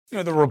You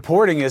know, the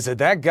reporting is that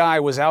that guy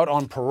was out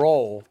on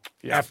parole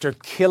after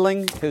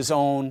killing his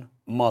own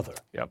mother.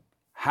 Yep.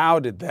 How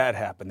did that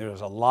happen? There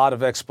was a lot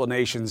of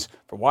explanations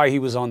for why he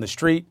was on the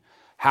street,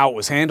 how it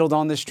was handled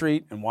on the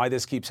street, and why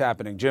this keeps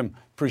happening. Jim,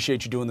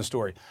 appreciate you doing the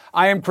story.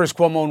 I am Chris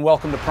Cuomo, and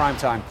welcome to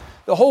Primetime.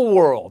 The whole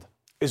world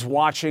is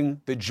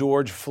watching the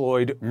George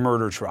Floyd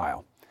murder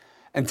trial.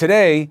 And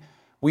today,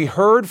 we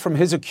heard from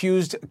his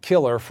accused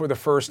killer for the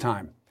first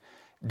time.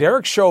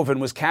 Derek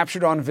Chauvin was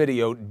captured on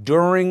video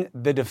during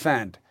the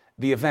event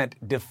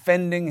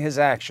defending his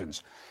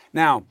actions.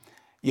 Now,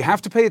 you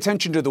have to pay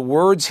attention to the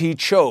words he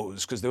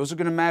chose, because those are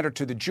going to matter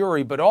to the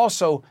jury, but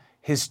also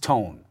his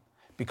tone,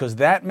 because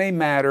that may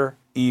matter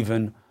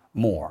even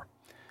more.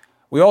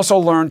 We also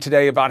learned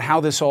today about how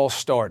this all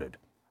started.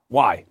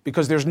 Why?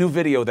 Because there's new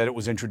video that it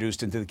was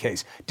introduced into the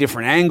case.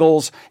 Different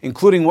angles,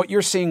 including what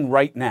you're seeing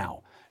right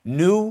now.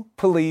 New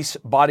police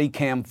body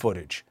cam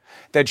footage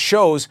that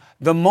shows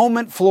the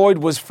moment Floyd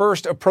was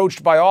first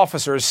approached by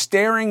officers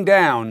staring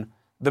down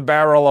the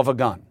barrel of a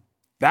gun.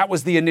 That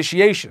was the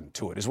initiation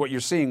to it, is what you're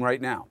seeing right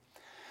now.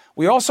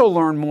 We also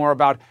learned more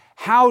about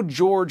how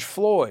George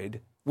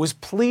Floyd was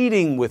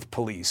pleading with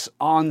police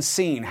on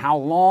scene, how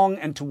long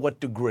and to what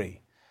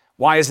degree.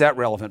 Why is that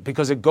relevant?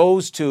 Because it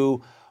goes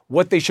to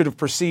what they should have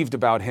perceived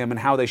about him and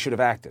how they should have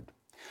acted.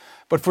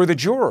 But for the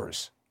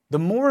jurors, the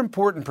more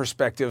important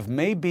perspective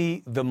may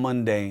be the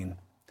mundane.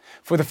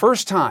 For the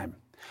first time,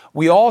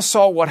 we all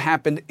saw what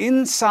happened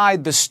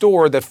inside the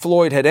store that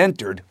Floyd had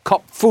entered,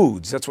 Cup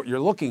Foods, that's what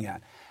you're looking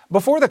at,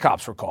 before the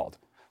cops were called.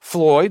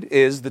 Floyd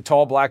is the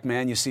tall black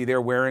man you see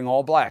there wearing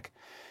all black.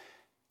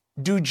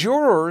 Do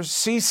jurors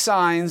see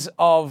signs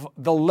of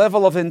the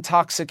level of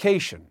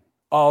intoxication,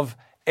 of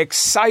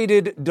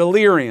excited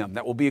delirium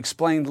that will be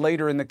explained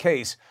later in the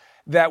case,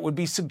 that would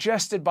be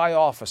suggested by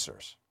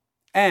officers?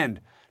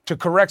 And to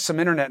correct some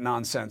internet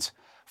nonsense,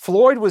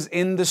 Floyd was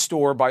in the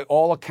store by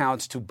all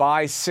accounts to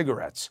buy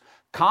cigarettes.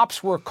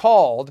 Cops were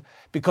called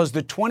because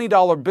the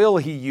 $20 bill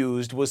he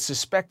used was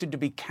suspected to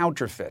be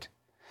counterfeit.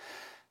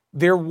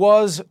 There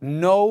was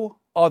no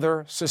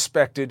other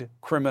suspected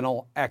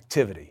criminal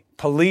activity.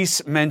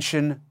 Police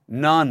mention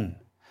none.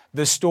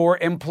 The store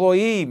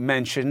employee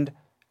mentioned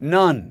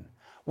none.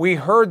 We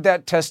heard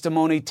that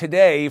testimony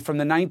today from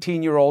the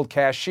 19-year-old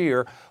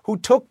cashier who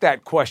took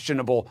that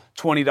questionable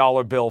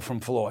 $20 bill from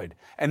Floyd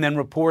and then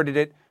reported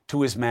it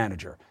to his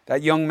manager.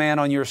 That young man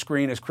on your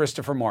screen is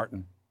Christopher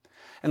Martin.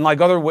 And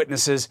like other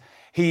witnesses,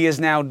 he is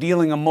now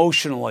dealing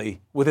emotionally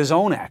with his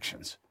own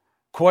actions,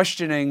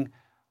 questioning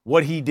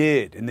what he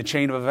did in the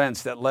chain of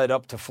events that led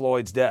up to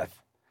Floyd's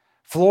death.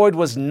 Floyd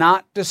was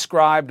not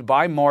described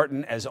by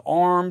Martin as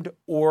armed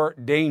or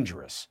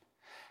dangerous.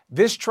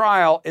 This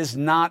trial is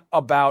not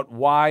about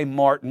why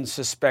Martin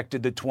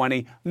suspected the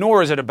 20,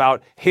 nor is it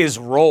about his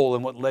role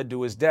in what led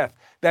to his death.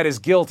 That is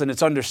guilt, and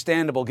it's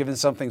understandable given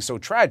something so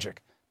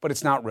tragic, but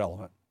it's not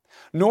relevant.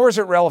 Nor is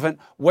it relevant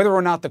whether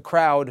or not the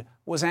crowd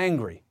was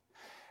angry.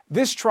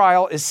 This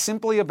trial is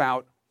simply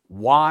about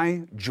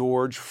why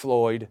George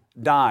Floyd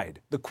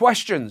died. The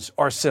questions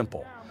are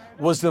simple.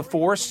 Was the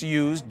force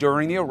used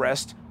during the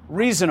arrest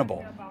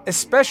reasonable,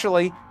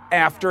 especially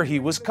after he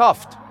was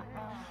cuffed?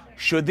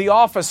 Should the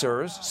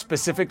officers,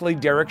 specifically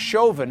Derek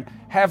Chauvin,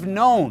 have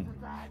known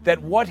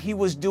that what he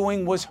was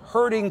doing was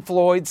hurting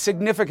Floyd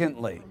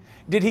significantly?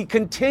 Did he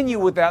continue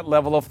with that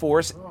level of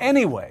force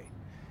anyway?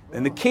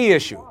 Then the key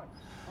issue,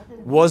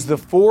 was the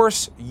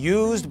force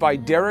used by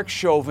Derek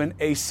Chauvin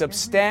a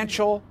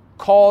substantial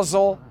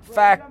causal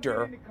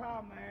factor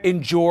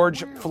in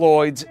George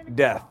Floyd's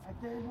death?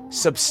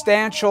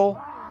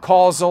 Substantial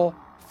causal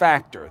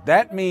factor.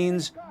 That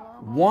means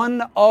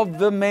one of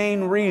the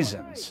main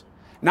reasons,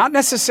 not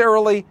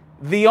necessarily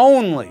the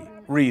only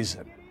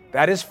reason.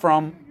 That is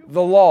from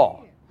the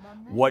law.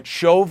 What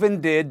Chauvin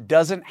did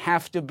doesn't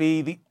have to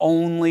be the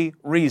only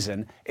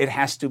reason. It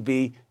has to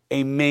be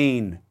a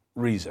main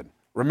reason.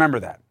 Remember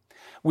that.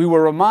 We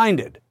were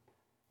reminded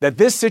that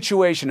this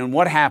situation and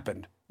what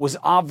happened was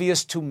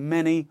obvious to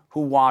many who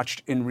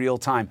watched in real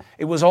time.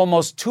 It was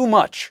almost too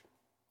much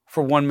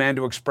for one man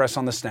to express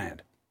on the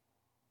stand.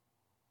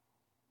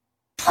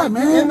 Hey,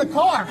 man, in the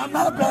car. I'm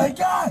not a bad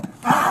guy.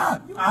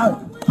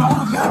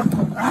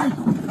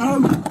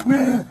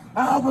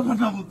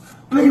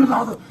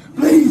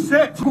 Please,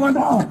 sit. I'm going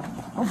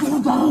down. I'm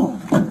going down.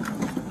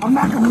 I'm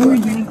not going to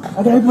breathe, man.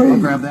 I can't breathe. I'll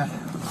grab that.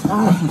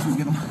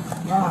 Get him.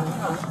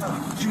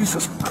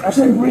 Jesus Christ. I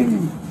can't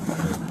breathe.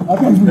 I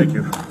can't breathe. Thank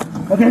you.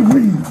 I can't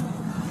breathe.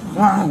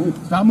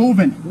 Stop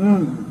moving.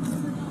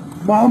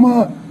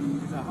 Mama.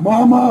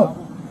 Mama.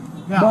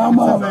 Yeah,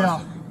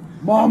 Mama.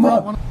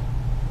 Mama.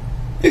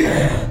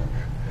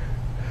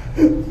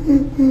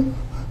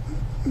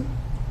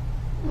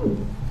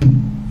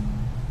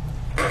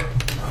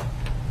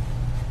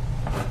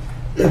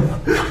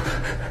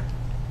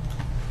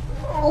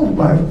 Oh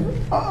my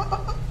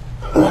God.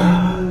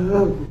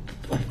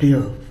 I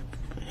feel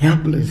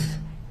helpless.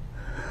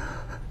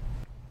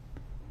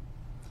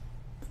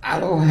 I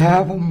don't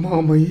have a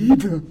mama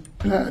either.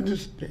 I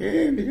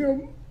understand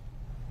him.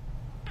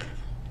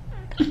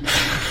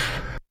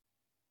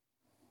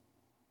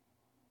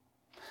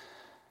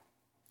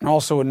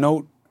 also a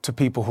note to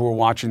people who are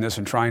watching this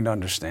and trying to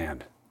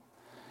understand.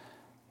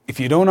 If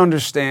you don't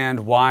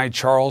understand why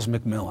Charles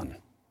McMillan,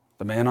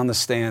 the man on the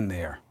stand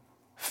there,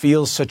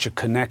 feels such a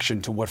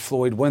connection to what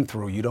Floyd went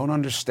through, you don't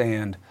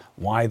understand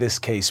why this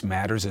case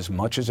matters as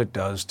much as it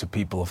does to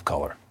people of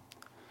color.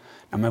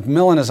 Now,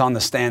 McMillan is on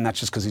the stand not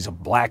just because he's a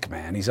black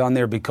man. He's on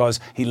there because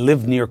he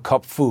lived near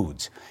Cup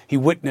Foods. He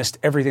witnessed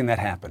everything that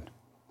happened.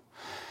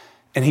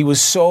 And he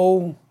was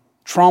so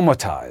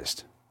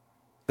traumatized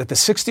that the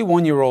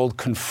 61-year-old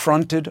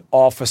confronted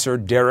Officer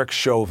Derek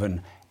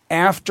Chauvin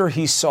after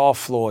he saw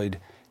Floyd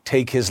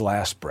take his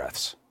last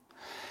breaths.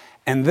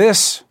 And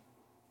this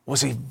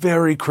was a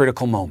very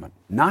critical moment.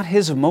 Not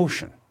his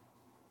emotion.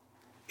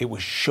 It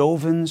was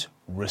Chauvin's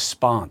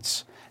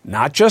response,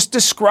 not just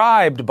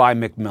described by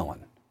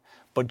McMillan,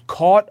 but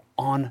caught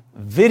on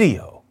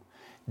video.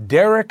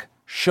 Derek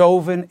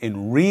Chauvin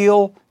in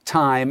real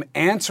time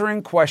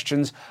answering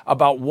questions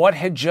about what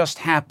had just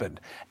happened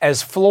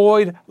as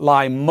Floyd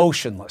lay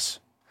motionless.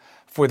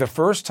 For the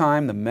first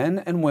time, the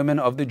men and women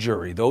of the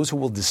jury, those who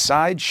will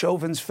decide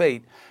Chauvin's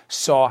fate,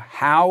 saw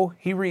how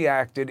he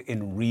reacted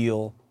in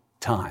real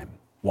time.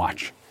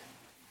 Watch.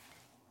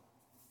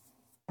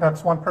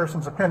 That's one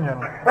person's opinion.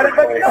 But no,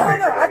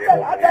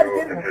 I gotta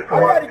get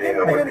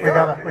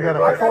him. We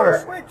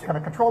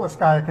gotta control this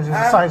guy because he's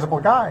a sizable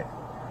guy.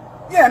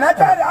 Yeah, and I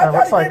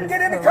tried to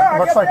get in the car.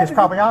 Looks like he's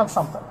probably on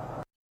something.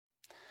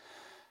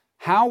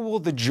 How will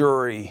the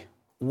jury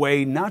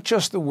weigh not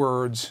just the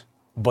words,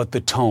 but the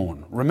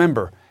tone?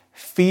 Remember,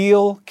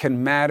 feel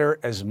can matter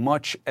as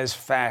much as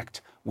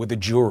fact with a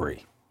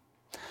jury.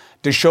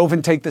 Does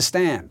Chauvin take the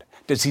stand?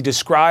 Does he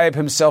describe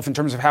himself in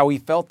terms of how he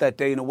felt that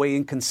day in a way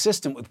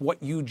inconsistent with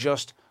what you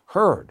just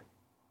heard?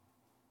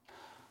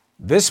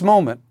 This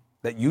moment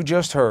that you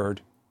just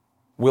heard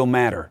will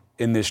matter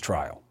in this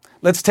trial.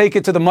 Let's take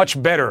it to the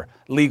much better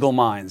legal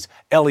minds.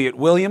 Elliot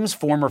Williams,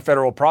 former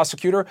federal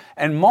prosecutor,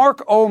 and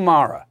Mark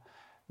O'Mara,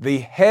 the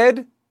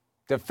head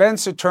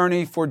defense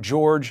attorney for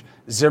George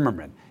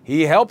Zimmerman.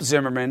 He helped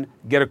Zimmerman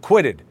get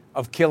acquitted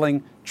of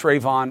killing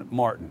Trayvon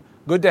Martin.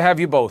 Good to have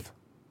you both.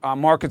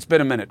 Mark, it's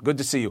been a minute. Good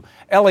to see you.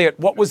 Elliot,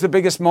 what was the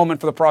biggest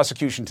moment for the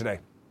prosecution today?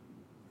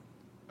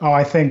 Oh,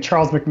 I think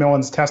Charles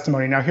McMillan's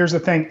testimony. Now, here's the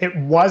thing. It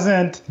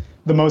wasn't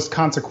the most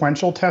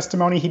consequential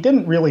testimony. He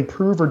didn't really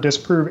prove or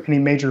disprove any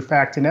major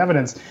fact and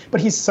evidence, but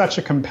he's such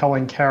a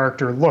compelling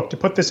character. Look, to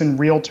put this in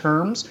real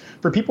terms,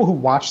 for people who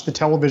watched the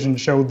television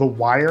show The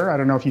Wire, I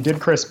don't know if you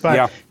did, Chris,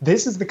 but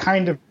This is the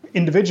kind of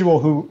individual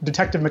who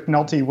Detective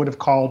McNulty would have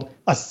called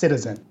a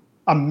citizen.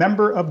 A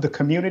member of the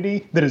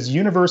community that is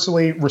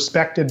universally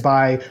respected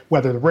by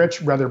whether the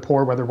rich, whether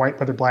poor, whether white,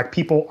 whether black,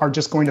 people are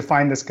just going to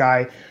find this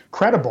guy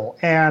credible.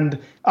 And,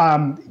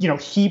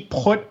 he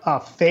put a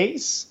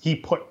face, he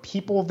put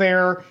people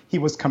there, he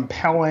was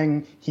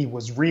compelling, he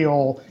was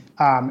real.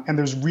 And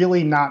there's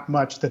really not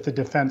much that the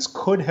defense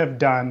could have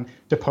done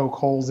to poke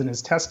holes in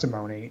his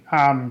testimony.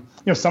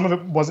 Some of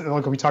it wasn't,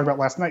 like we talked about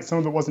last night, some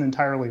of it wasn't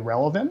entirely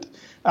relevant,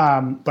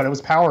 but it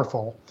was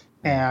powerful.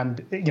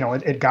 And,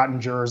 it got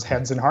in jurors'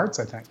 heads and hearts,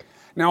 I think.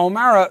 Now,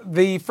 O'Mara,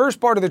 the first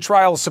part of the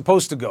trial is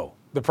supposed to go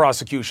the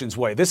prosecution's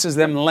way. This is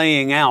them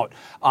laying out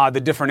the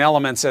different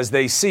elements as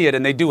they see it,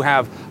 and they do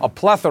have a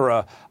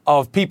plethora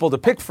of people to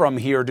pick from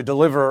here to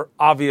deliver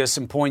obvious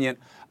and poignant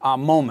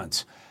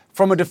moments.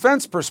 From a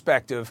defense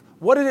perspective,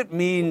 what did it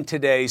mean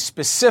today,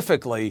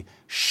 specifically,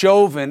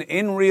 Chauvin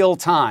in real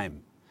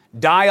time,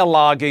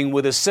 dialoguing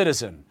with a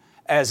citizen,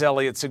 as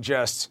Elliot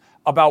suggests,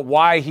 about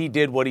why he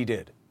did what he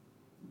did?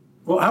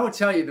 Well, I would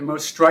tell you the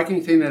most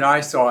striking thing that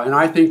I saw, and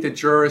I think the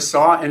jurors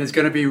saw and is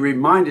going to be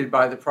reminded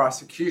by the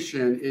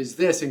prosecution, is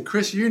this. And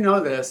Chris, you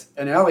know this,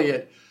 and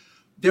Elliot,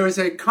 there is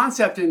a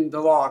concept in the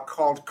law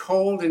called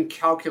cold and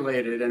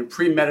calculated and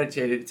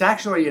premeditated. It's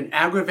actually an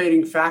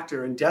aggravating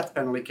factor in death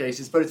penalty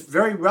cases, but it's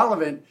very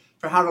relevant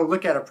for how to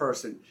look at a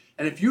person.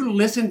 And if you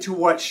listen to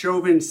what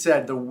Chauvin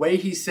said, the way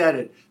he said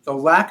it, the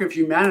lack of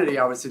humanity,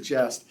 I would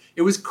suggest,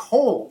 it was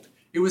cold.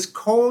 It was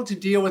cold to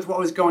deal with what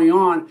was going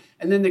on.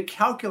 And then the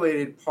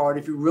calculated part,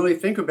 if you really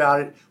think about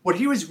it, what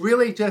he was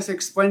really just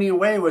explaining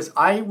away was,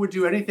 I would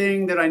do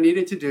anything that I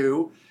needed to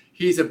do.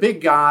 He's a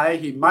big guy.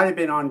 He might have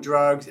been on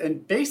drugs,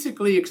 and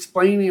basically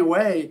explaining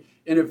away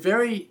in a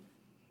very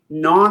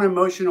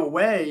non-emotional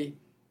way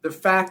the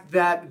fact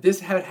that this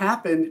had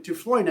happened to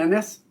Floyd. And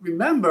let's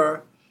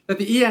remember that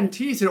the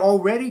EMTs had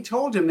already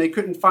told him they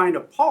couldn't find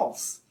a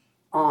pulse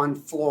on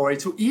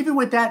Floyd. So even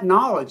with that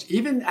knowledge,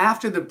 even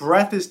after the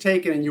breath is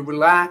taken and you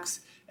relax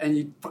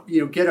and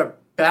you get a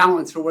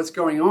balance for what's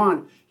going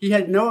on, he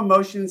had no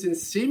emotions and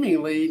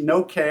seemingly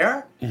no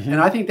care. Mm-hmm. And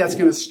I think that's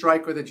going to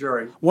strike with a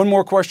jury. One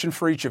more question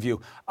for each of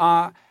you.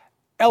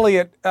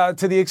 Elliot,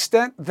 to the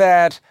extent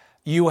that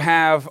you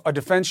have a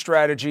defense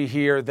strategy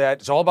here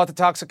that is all about the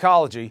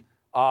toxicology,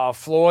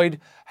 Floyd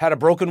had a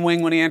broken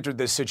wing when he entered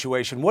this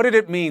situation. What did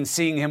it mean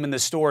seeing him in the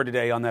store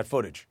today on that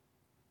footage?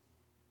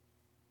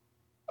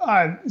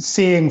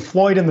 seeing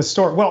Floyd in the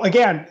store. Well,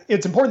 again,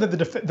 it's important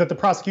that the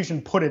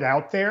prosecution put it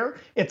out there.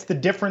 It's the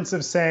difference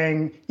of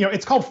saying,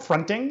 it's called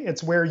fronting.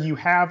 It's where you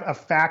have a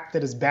fact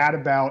that is bad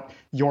about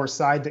your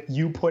side that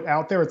you put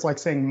out there. It's like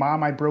saying,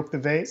 Mom, I broke the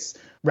vase,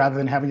 rather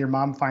than having your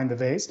mom find the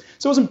vase.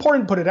 So it was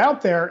important to put it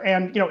out there,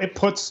 and it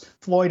puts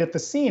Floyd at the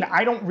scene.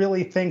 I don't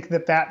really think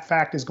that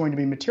fact is going to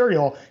be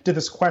material to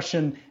this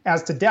question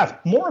as to death.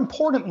 More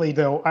importantly,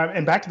 though,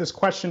 and back to this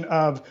question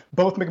of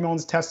both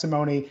McMillan's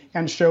testimony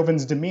and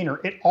Chauvin's demeanor,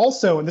 it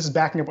also, and this is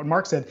backing up what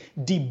Mark said,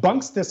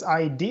 debunks this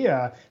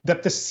idea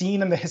that the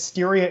scene and the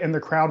hysteria in the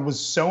crowd was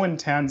so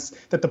intense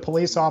that the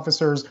police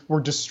officers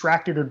were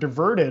distracted or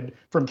diverted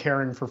from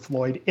caring for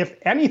Floyd. If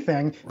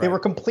anything, they were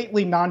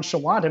completely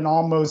nonchalant and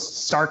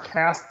almost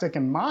sarcastic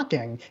and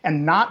mocking,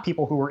 and not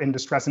people who were in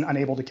distress and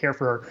unable to care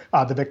for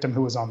the victim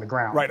who was on the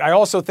ground. Right. I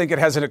also think it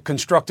has a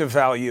constructive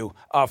value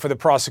for the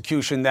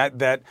prosecution,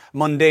 that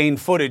mundane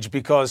footage,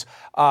 because,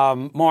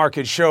 Mark,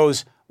 it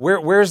shows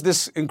where's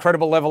this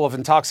incredible level of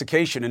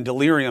intoxication and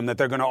delirium that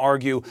they're going to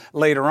argue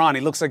later on.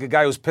 He looks like a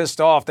guy who's pissed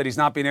off that he's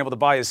not being able to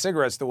buy his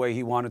cigarettes the way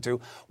he wanted to.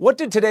 What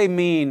did today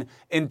mean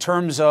in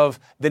terms of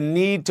the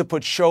need to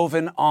put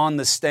Chauvin on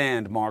the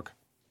stand, Mark?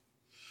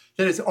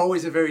 That is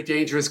always a very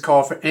dangerous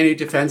call for any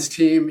defense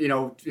team.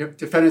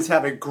 Defendants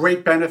have a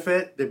great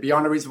benefit, the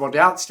beyond a reasonable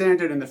doubt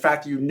standard, and the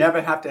fact that you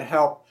never have to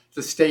help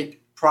the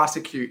state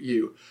prosecute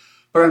you.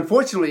 But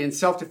unfortunately, in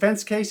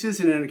self-defense cases,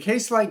 and in a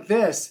case like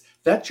this,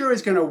 that jury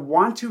is going to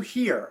want to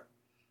hear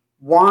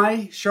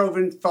why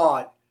Chauvin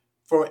thought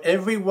for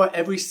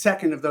every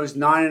second of those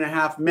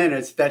 9.5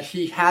 minutes that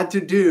he had to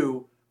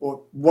do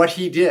or what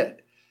he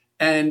did.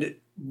 And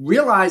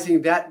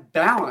realizing that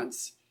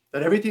balance,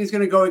 that everything's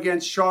going to go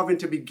against Chauvin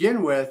to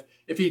begin with,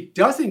 if he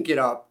doesn't get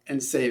up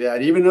and say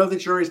that, even though the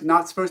jury's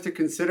not supposed to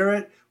consider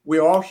it,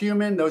 we're all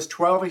human, those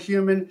 12 are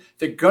human,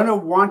 they're going to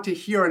want to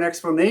hear an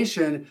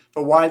explanation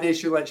for why they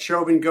should let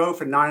Chauvin go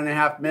for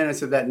 9.5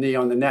 minutes of that knee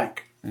on the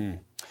neck.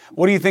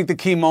 What do you think the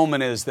key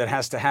moment is that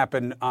has to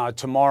happen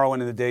tomorrow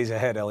and in the days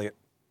ahead, Elliot?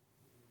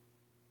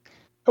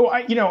 Oh,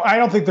 I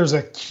don't think there's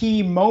a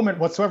key moment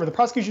whatsoever. The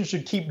prosecution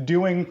should keep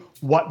doing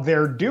what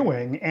they're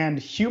doing and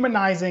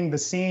humanizing the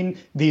scene.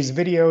 These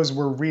videos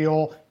were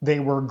real. They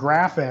were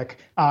graphic.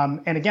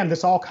 And again,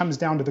 this all comes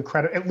down to the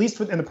credit, at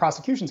least in the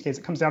prosecution's case,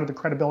 it comes down to the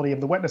credibility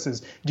of the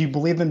witnesses. Do you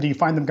believe them? Do you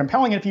find them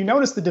compelling? And if you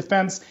notice, the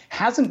defense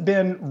hasn't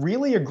been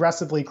really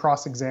aggressively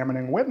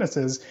cross-examining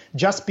witnesses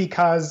just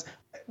because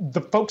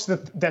the folks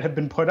that have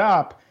been put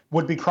up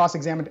would be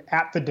cross-examined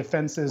at the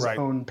defense's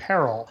own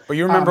peril. But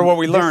you remember what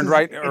we learned,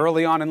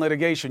 early on in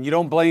litigation. You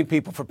don't blame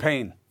people for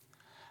pain.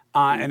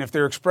 And if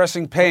they're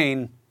expressing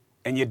pain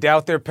and you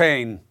doubt their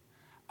pain,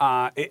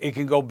 it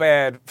can go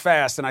bad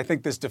fast. And I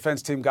think this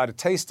defense team got a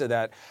taste of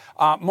that.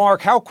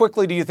 Mark, how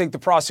quickly do you think the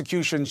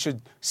prosecution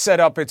should set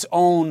up its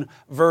own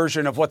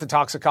version of what the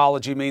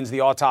toxicology means,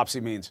 the autopsy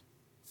means?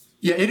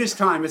 Yeah, it is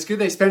time. It's good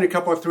they spent a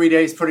couple of 3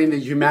 days putting the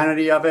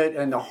humanity of it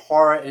and the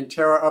horror and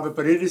terror of it,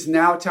 but it is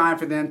now time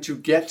for them to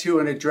get to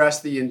and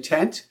address the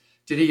intent.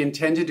 Did he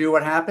intend to do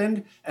what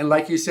happened? And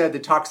like you said, the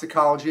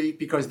toxicology,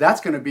 because that's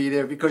going to be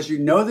there, because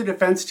the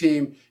defense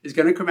team is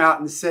going to come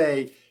out and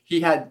say he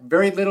had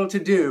very little to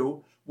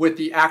do with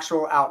the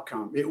actual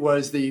outcome. It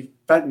was the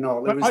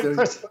fentanyl. It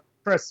was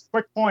Chris,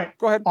 quick point.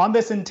 Go ahead. On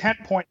this intent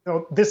point,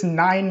 though, this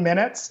 9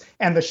 minutes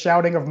and the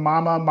shouting of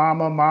mama,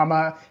 mama,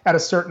 mama at a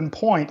certain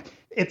point,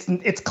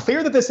 it's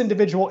clear that this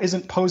individual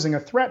isn't posing a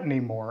threat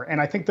anymore, and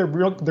I think the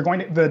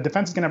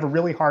defense is going to have a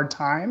really hard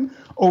time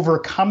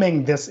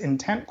overcoming this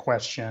intent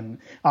question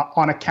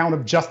on account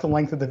of just the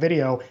length of the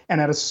video. And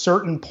at a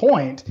certain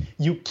point,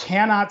 you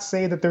cannot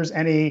say that there's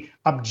any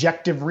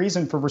objective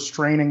reason for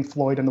restraining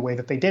Floyd in the way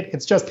that they did.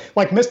 It's just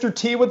like Mr.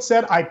 T would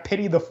said, I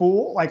pity the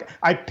fool. Like,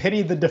 I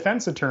pity the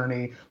defense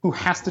attorney who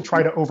has to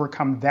try to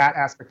overcome that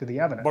aspect of the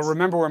evidence. But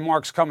remember where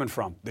Mark's coming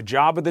from. The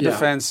job of the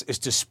defense is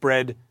to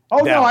spread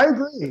doubt. No, I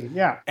agree.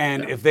 Yeah.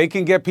 And if they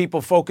can get people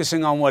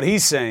focusing on what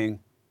he's saying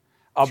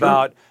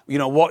about,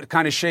 what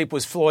kind of shape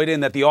was Floyd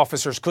in that the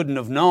officers couldn't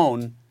have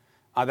known,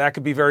 that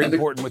could be very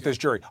important with this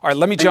jury. All right,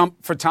 let me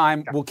jump for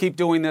time. We'll keep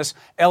doing this.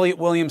 Elliot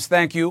Williams,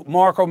 thank you.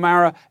 Mark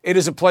O'Mara, it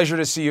is a pleasure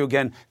to see you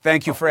again.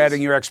 Thank you for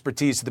adding your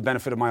expertise to the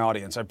benefit of my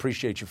audience. I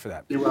appreciate you for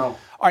that. You're welcome.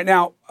 All right,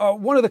 now,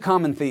 one of the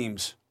common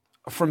themes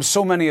from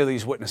so many of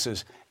these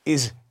witnesses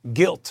is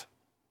guilt.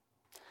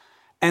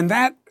 And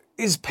that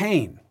is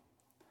pain.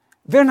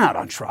 They're not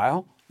on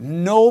trial.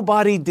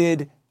 Nobody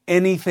did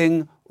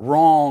anything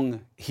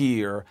wrong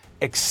here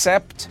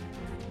except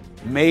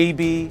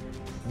maybe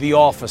the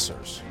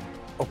officers.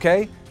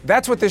 Okay?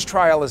 That's what this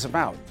trial is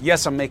about.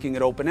 Yes, I'm making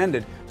it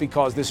open-ended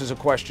because this is a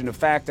question of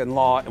fact and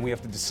law and we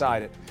have to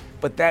decide it.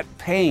 But that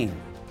pain,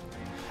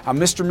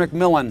 Mr.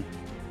 McMillan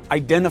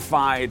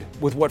identified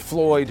with what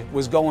Floyd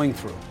was going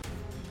through.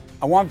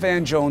 I want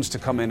Van Jones to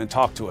come in and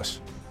talk to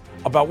us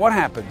about what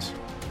happens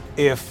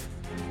if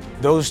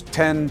those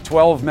 10,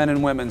 12 men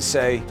and women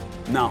say,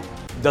 no,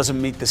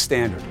 doesn't meet the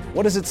standard.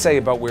 What does it say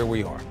about where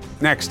we are?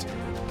 Next.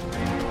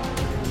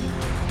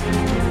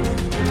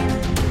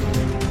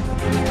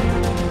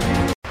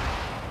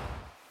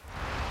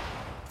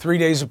 3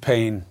 days of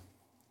pain,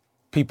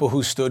 people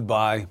who stood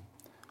by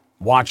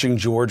watching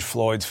George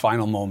Floyd's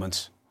final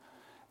moments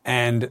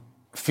and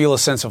feel a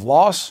sense of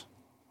loss,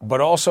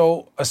 but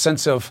also a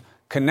sense of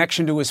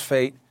connection to his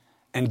fate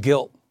and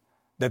guilt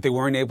that they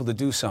weren't able to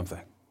do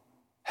something.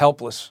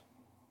 Helpless,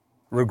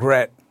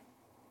 regret.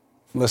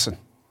 Listen.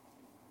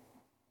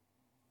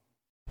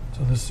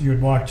 So you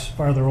had walked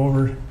farther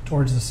over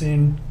towards the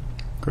scene.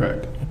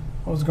 Correct.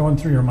 What was going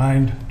through your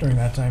mind during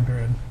that time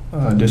period?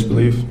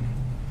 Disbelief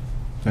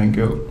and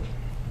guilt.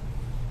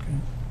 Okay.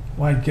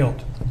 Why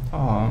guilt?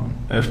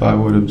 If I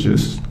would have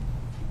just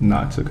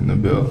not taken the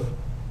bill,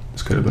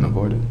 this could have been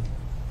avoided.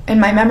 In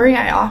my memory,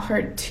 I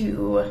offered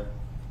to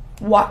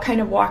walk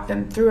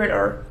them through it,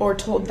 or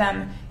told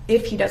them,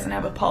 if he doesn't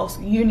have a pulse,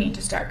 you need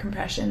to start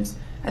compressions,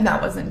 and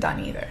that wasn't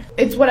done either.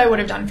 It's what I would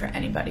have done for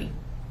anybody.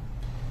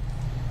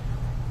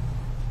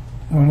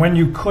 And when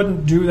you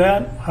couldn't do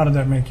that, how did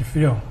that make you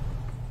feel?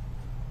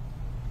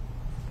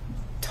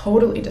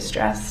 Totally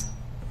distressed.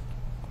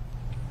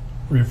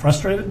 Were you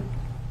frustrated?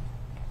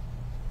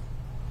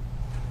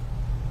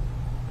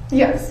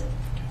 Yes.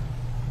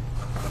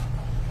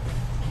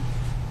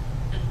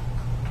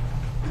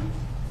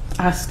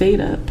 I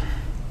stayed up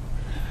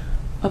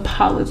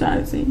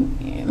apologizing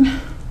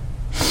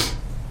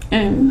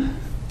and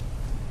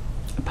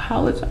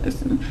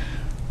apologizing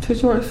to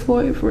George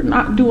Floyd for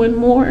not doing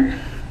more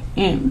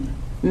and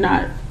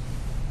not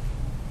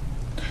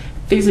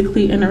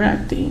physically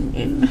interacting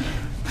and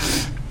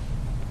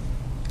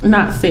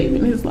not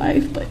saving his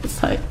life. But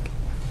it's like,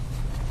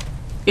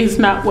 it's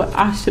not what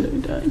I should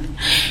have done.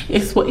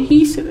 It's what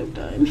he should have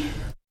done.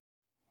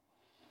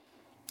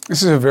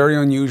 This is a very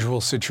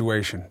unusual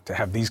situation to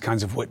have these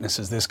kinds of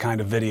witnesses, this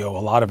kind of video, a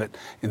lot of it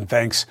in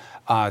thanks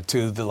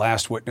to the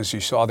last witness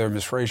you saw there,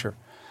 Ms. Frazier.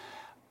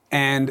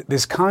 And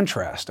this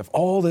contrast of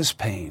all this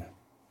pain,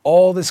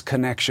 all this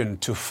connection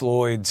to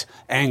Floyd's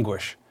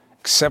anguish,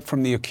 except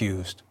from the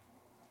accused.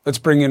 Let's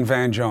bring in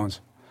Van Jones.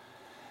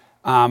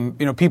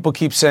 People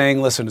keep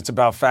saying, listen, it's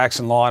about facts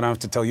and law. I don't have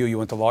to tell you, you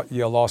went to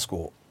Yale Law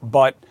School.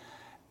 But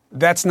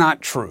that's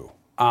not true.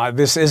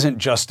 This isn't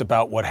just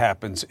about what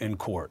happens in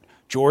court.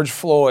 George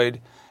Floyd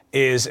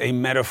is a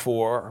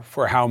metaphor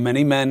for how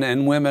many men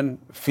and women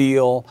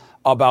feel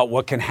about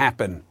what can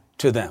happen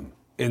to them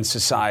in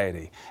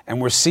society. And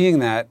we're seeing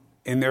that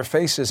in their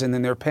faces and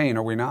in their pain,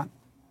 are we not?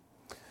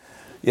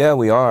 Yeah,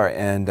 we are.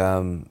 And,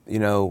 to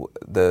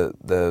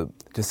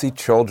see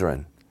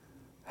children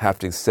have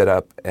to sit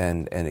up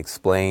and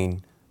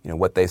explain,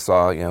 what they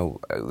saw,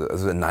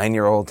 as a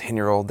 9-year-old,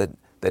 10-year-old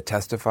that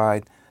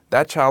testified,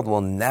 that child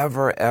will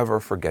never, ever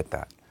forget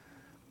that.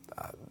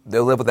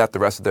 They'll live with that the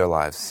rest of their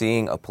lives,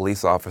 seeing a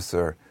police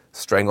officer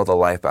strangle the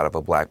life out of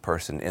a black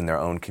person in their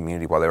own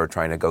community while they were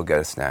trying to go get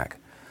a snack.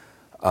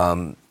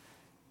 So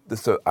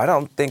I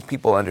don't think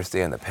people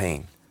understand the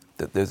pain.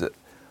 That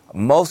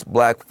most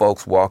black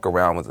folks walk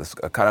around with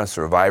a kind of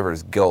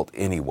survivor's guilt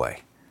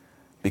anyway,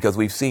 because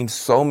we've seen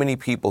so many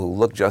people who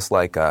look just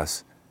like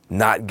us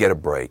not get a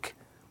break.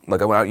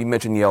 Like you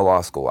mentioned Yale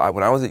Law School.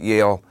 When I was at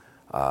Yale,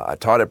 I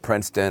taught at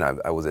Princeton.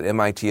 I was at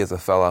MIT as a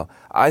fellow.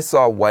 I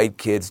saw white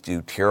kids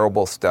do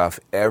terrible stuff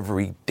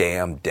every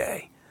damn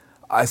day.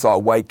 I saw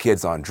white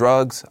kids on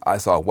drugs. I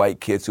saw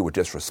white kids who were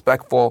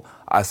disrespectful.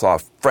 I saw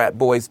frat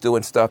boys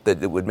doing stuff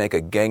that would make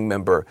a gang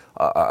member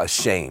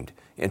ashamed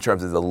in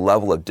terms of the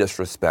level of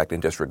disrespect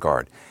and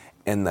disregard.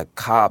 And the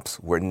cops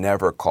were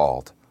never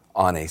called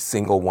on a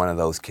single one of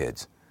those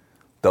kids.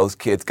 Those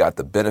kids got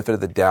the benefit of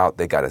the doubt.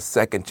 They got a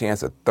second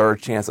chance, a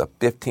third chance, a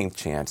 15th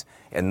chance.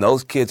 And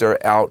those kids are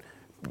out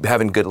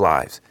having good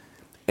lives.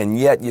 And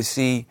yet you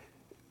see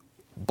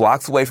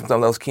blocks away from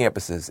some of those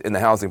campuses in the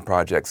housing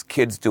projects,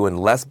 kids doing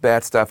less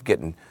bad stuff,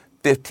 getting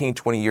 15,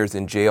 20 years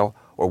in jail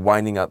or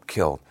winding up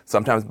killed,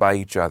 sometimes by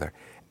each other.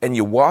 And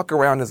you walk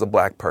around as a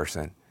black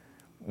person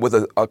with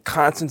a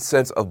constant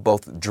sense of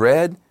both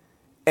dread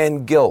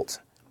and guilt.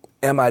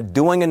 Am I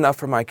doing enough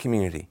for my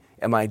community?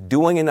 Am I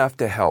doing enough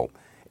to help?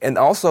 And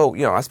also,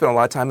 I spent a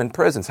lot of time in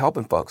prisons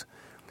helping folks.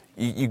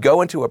 You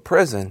go into a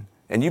prison,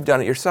 and you've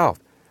done it yourself.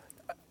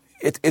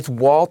 It's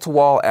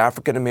wall-to-wall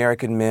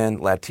African-American men,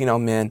 Latino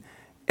men.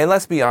 And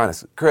let's be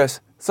honest, Chris,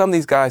 some of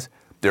these guys,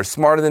 they're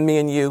smarter than me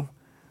and you.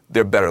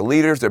 They're better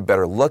leaders. They're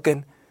better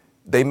looking.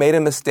 They made a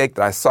mistake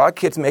that I saw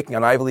kids making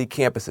on Ivy League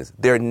campuses.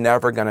 They're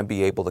never going to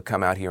be able to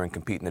come out here and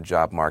compete in the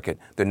job market.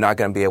 They're not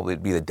going to be able to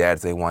be the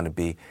dads they want to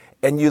be.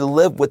 And you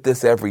live with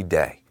this every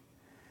day.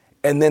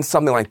 And then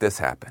something like this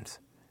happens.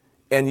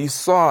 And you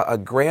saw a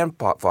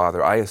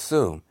grandfather, I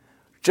assume,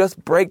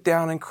 just break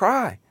down and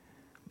cry.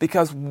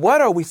 Because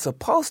what are we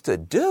supposed to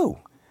do?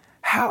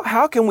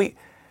 How can we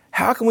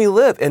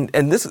live?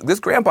 And this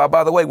grandpa,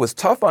 by the way, was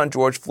tough on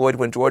George Floyd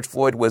when George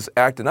Floyd was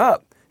acting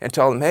up and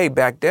telling him, hey,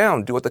 back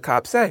down, do what the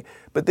cops say.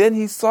 But then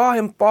he saw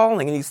him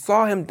falling and he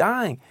saw him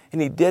dying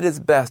and he did his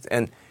best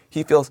and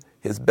he feels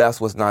his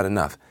best was not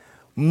enough.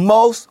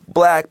 Most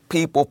black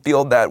people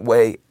feel that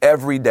way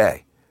every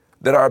day,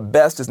 that our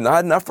best is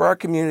not enough for our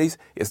communities,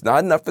 it's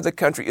not enough for the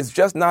country, it's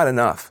just not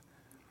enough.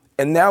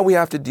 And now we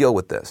have to deal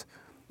with this.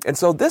 And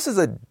so this is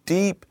a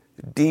deep,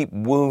 deep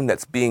wound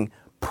that's being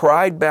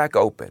pried back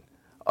open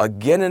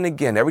again and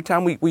again every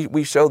time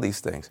we show these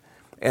things.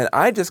 And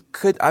I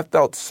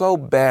felt so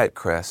bad,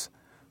 Chris,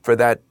 for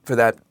that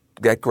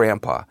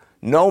grandpa.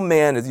 No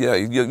man is,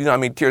 I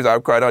mean, tears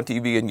I've cried on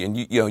TV, and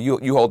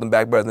you hold them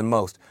back better than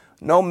most.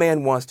 No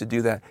man wants to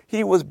do that.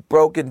 He was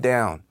broken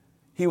down.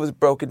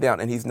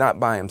 And he's not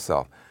by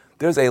himself.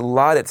 There's a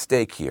lot at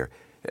stake here.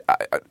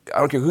 I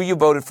don't care who you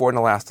voted for in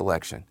the last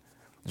election.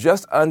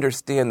 Just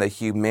understand the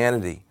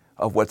humanity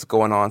of what's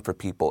going on for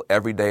people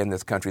every day in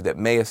this country that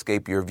may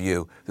escape your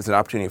view. There's an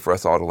opportunity for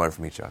us all to learn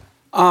from each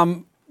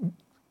other.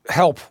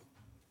 Help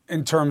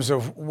in terms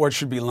of what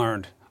should be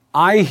learned.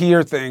 I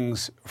hear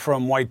things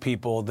from white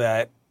people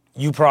that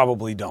you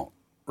probably don't,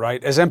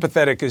 right? As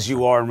empathetic as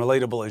you are and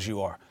relatable as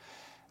you are.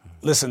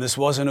 Listen, this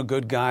wasn't a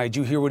good guy. Did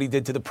you hear what he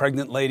did to the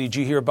pregnant lady? Did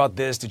you hear about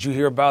this? Did you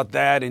hear about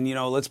that? And,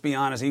 let's be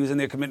honest, he was in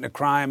there committing a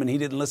crime and he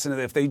didn't listen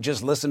to if they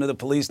just listened to the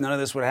police, none of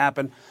this would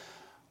happen.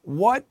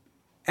 What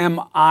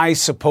am I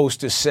supposed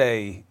to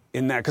say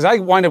in that? Because I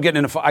wind up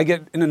I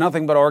get into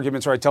nothing but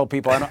arguments where I tell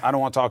people I don't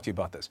want to talk to you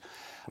about this.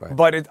 Right.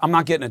 But I'm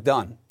not getting it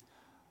done.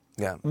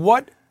 Yeah.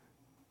 What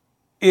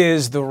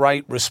is the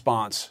right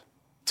response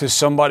to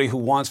somebody who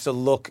wants to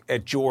look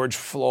at George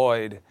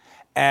Floyd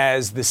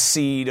as the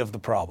seed of the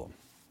problem?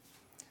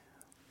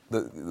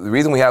 The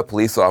reason we have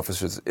police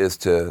officers is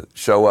to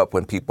show up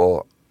when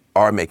people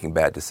are making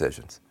bad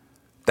decisions.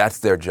 That's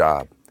their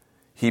job.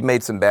 He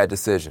made some bad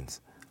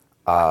decisions.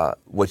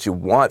 What you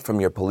want from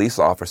your police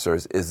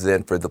officers is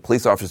then for the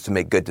police officers to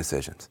make good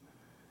decisions.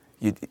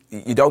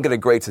 You don't get a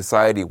great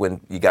society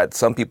when you got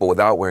some people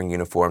without wearing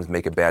uniforms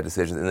making bad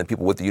decisions and then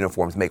people with the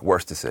uniforms make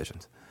worse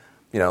decisions.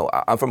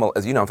 I'm from a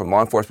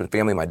law enforcement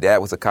family. My dad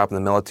was a cop in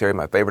the military.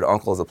 My favorite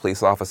uncle is a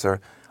police officer.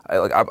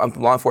 I'm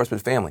from a law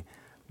enforcement family.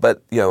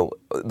 But,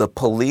 the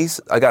police,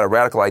 I got a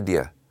radical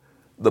idea.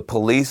 The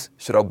police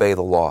should obey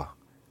the law.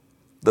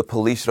 The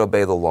police should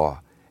obey the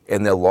law.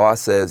 And the law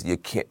says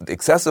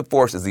excessive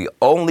force is the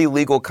only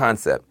legal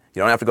concept.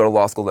 You don't have to go to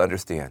law school to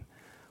understand.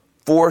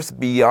 Force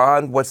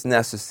beyond what's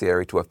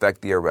necessary to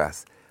effect the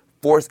arrest.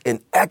 Force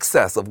in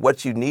excess of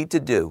what you need to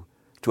do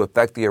to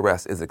effect the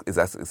arrest is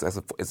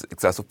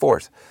excessive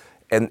force.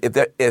 And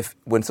if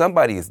when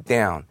somebody is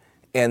down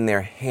and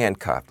they're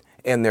handcuffed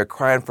and they're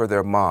crying for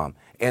their mom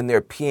and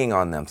they're peeing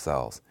on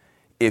themselves,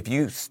 if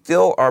you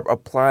still are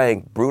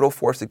applying brutal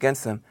force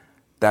against them,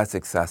 that's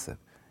excessive.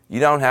 You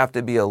don't have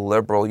to be a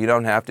liberal. You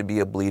don't have to be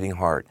a bleeding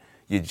heart.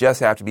 You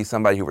just have to be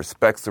somebody who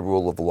respects the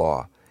rule of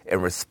law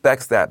and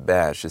respects that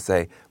badge to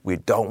say, we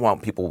don't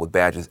want people with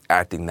badges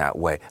acting that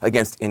way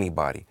against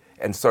anybody,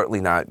 and certainly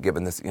not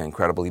given this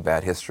incredibly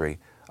bad history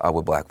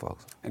with black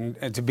folks. And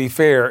to be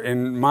fair,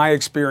 in my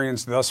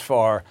experience thus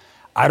far,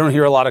 I don't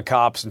hear a lot of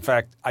cops. In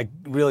fact, I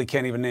really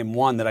can't even name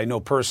one that I know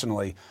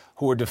personally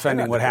who are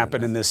defending what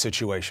happened in this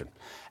situation.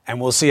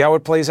 And we'll see how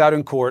it plays out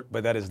in court,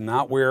 but that is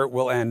not where it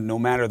will end, no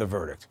matter the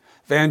verdict.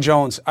 Van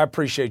Jones, I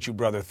appreciate you,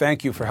 brother.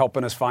 Thank you for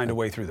helping us find a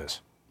way through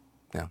this.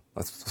 Yeah,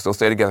 let's still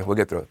stay together. We'll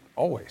get through it.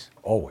 Always,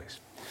 always.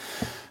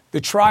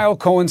 The trial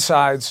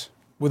coincides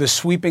with a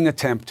sweeping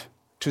attempt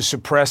to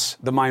suppress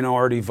the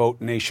minority vote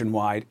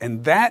nationwide,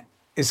 and that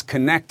is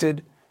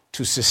connected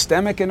to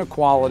systemic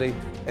inequality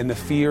and the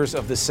fears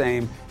of the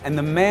same and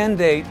the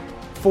mandate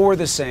for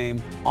the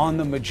same on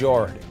the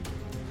majority.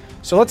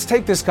 So let's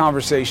take this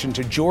conversation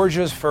to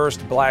Georgia's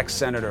first black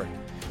senator.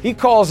 He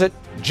calls it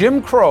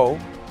Jim Crow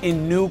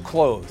in new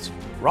clothes.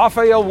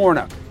 Raphael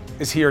Warnock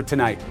is here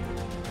tonight.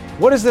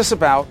 What is this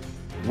about?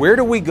 Where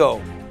do we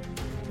go?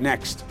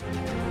 Next.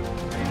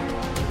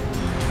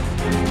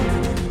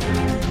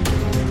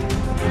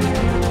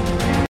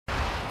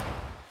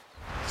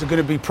 Is it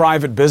going to be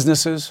private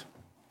businesses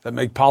that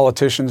make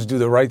politicians do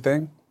the right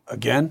thing?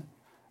 Again,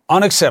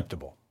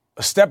 unacceptable.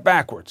 A step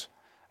backwards.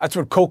 That's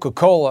what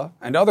Coca-Cola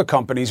and other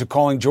companies are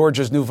calling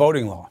Georgia's new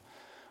voting law.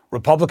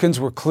 Republicans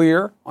were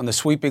clear on the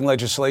sweeping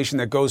legislation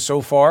that goes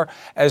so far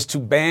as to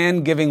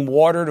ban giving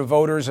water to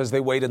voters as they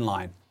wait in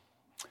line.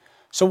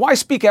 So why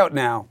speak out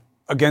now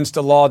against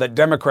a law that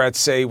Democrats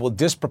say will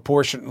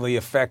disproportionately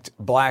affect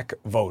black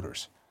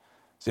voters?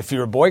 Is it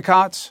fear of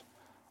boycotts?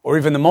 Or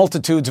even the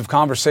multitudes of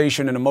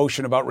conversation and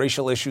emotion about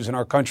racial issues in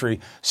our country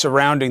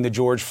surrounding the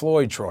George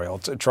Floyd trial?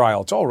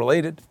 It's all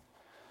related.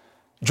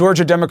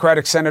 Georgia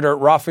Democratic Senator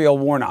Raphael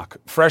Warnock,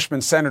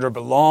 freshman senator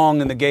but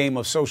long in the game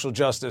of social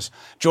justice,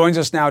 joins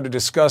us now to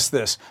discuss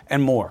this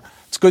and more.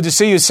 It's good to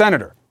see you,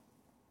 Senator.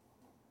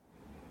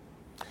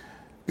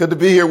 Good to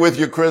be here with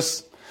you,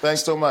 Chris.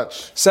 Thanks so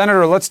much.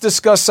 Senator, let's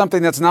discuss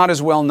something that's not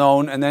as well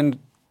known and then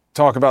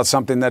talk about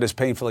something that is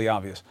painfully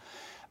obvious.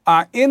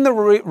 In the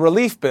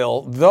relief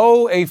bill,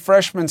 though a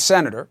freshman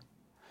senator,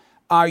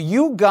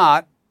 you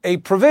got a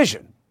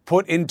provision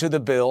put into the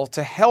bill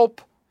to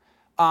help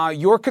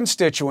your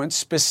constituents,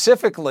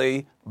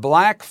 specifically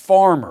black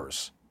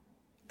farmers,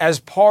 as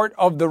part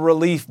of the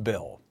relief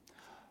bill.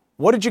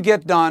 What did you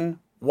get done?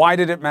 Why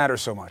did it matter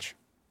so much?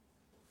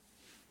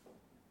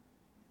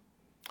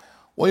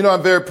 Well,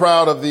 I'm very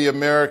proud of the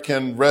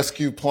American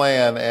Rescue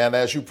Plan. And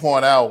as you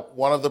point out,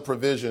 one of the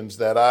provisions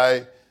that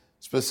I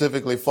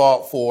specifically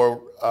fought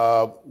for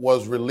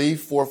was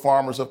relief for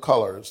farmers of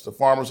color. It's the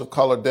Farmers of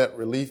Color Debt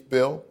Relief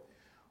Bill.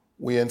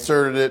 We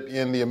inserted it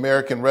in the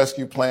American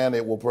Rescue Plan.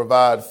 It will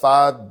provide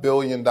 $5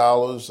 billion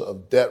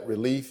of debt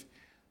relief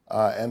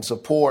and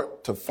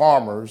support to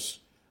farmers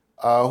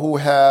who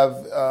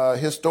have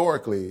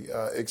historically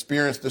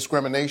experienced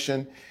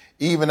discrimination,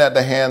 even at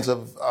the hands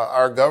of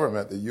our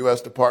government, the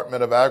U.S.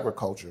 Department of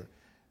Agriculture.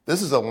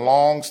 This is a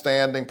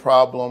long-standing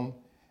problem,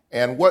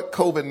 and what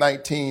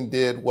COVID-19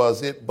 did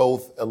was it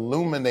both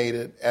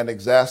illuminated and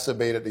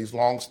exacerbated these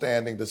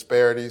long-standing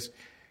disparities.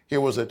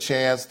 Here was a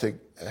chance to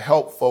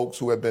help folks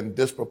who have been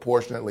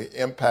disproportionately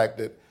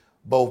impacted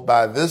both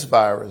by this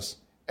virus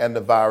and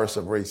the virus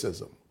of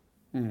racism.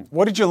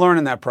 What did you learn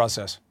in that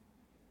process?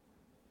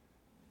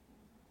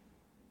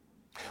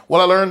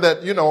 Well, I learned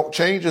that,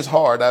 change is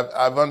hard.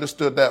 I've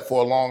understood that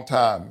for a long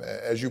time.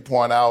 As you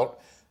point out,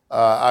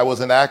 I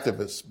was an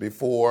activist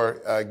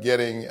before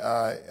getting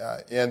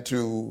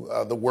into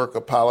the work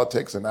of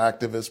politics, an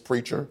activist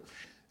preacher.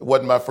 It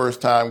wasn't my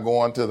first time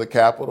going to the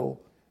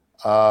Capitol.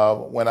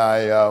 When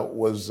I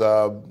was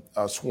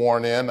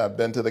sworn in, I've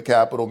been to the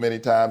Capitol many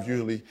times,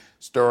 usually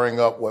stirring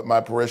up what my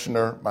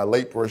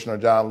late parishioner,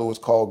 John Lewis,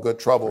 called good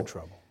trouble. Good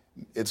trouble.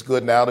 It's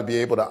good now to be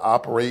able to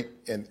operate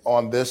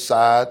on this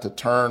side, to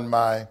turn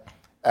my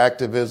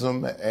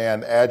activism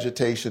and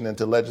agitation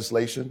into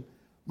legislation,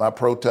 my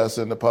protests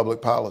into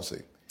public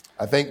policy.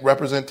 I think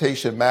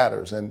representation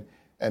matters. And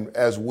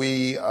as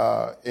we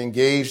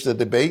engage the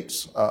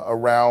debates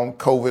around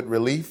COVID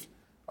relief,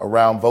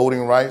 around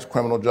voting rights,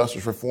 criminal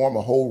justice reform,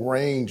 a whole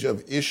range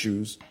of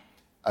issues,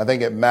 I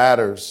think it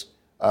matters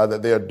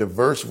that there are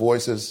diverse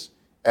voices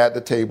at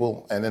the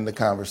table and in the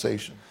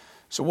conversation.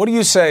 So what do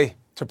you say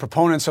to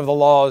proponents of the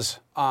laws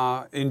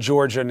in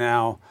Georgia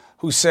now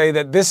who say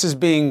that this is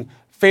being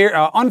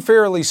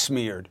unfairly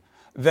smeared,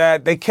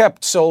 that they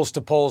kept souls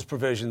to polls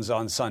provisions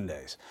on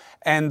Sundays,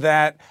 and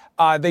that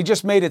they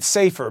just made it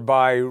safer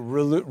by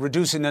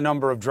reducing the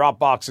number of drop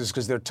boxes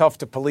because they're tough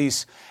to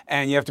police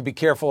and you have to be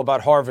careful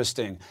about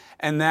harvesting,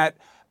 and that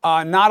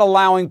not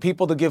allowing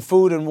people to give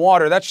food and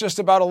water, that's just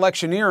about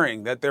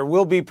electioneering, that there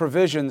will be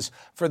provisions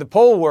for the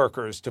poll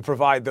workers to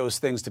provide those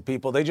things to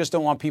people. They just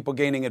don't want people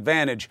gaining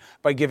advantage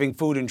by giving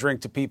food and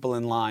drink to people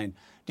in line.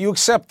 Do you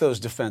accept those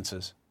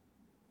defenses?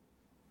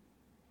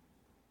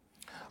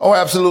 Oh,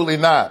 absolutely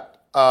not.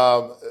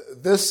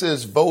 This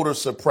is voter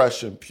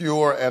suppression,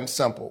 pure and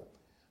simple.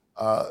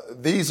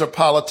 These are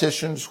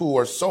politicians who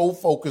are so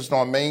focused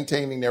on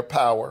maintaining their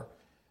power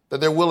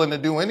that they're willing to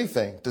do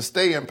anything to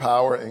stay in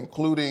power,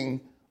 including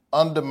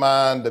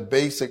undermine the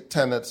basic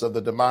tenets of the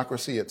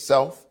democracy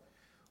itself.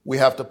 We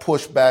have to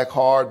push back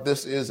hard.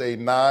 This is a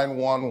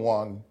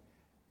 911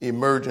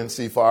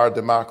 emergency for our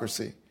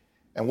democracy.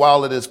 And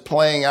while it is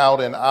playing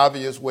out in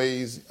obvious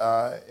ways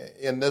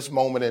in this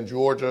moment in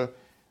Georgia,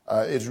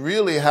 it's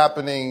really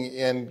happening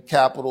in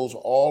capitals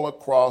all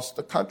across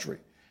the country.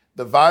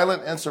 The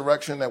violent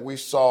insurrection that we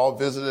saw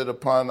visited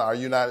upon our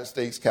United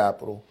States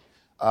Capitol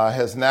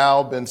has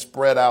now been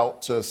spread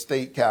out to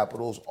state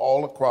capitals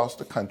all across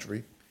the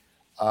country.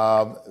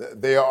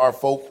 There are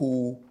folk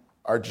who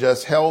are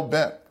just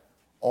hell-bent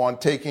on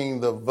taking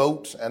the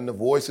votes and the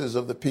voices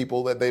of the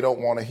people that they don't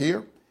want to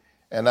hear.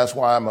 And that's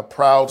why I'm a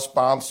proud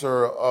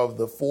sponsor of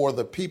the For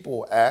the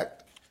People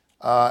Act.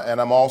 And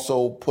I'm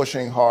also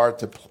pushing hard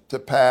to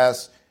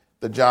pass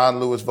the John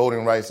Lewis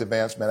Voting Rights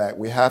Advancement Act.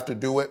 We have to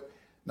do it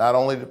not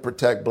only to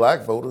protect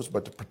black voters,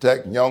 but to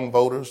protect young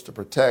voters, to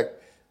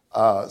protect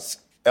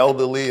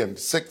elderly and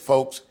sick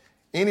folks,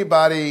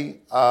 anybody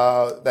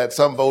that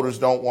some voters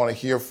don't want to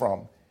hear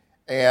from.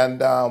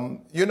 And,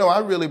 I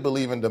really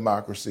believe in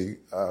democracy,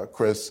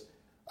 Chris.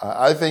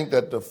 I think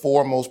that the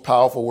four most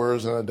powerful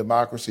words in a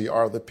democracy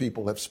are the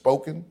people have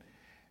spoken.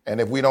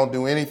 And if we don't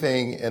do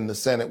anything in the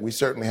Senate, we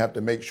certainly have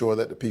to make sure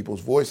that the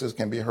people's voices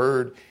can be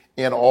heard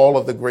in all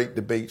of the great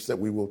debates that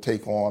we will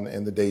take on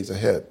in the days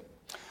ahead.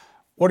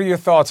 What are your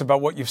thoughts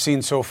about what you've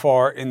seen so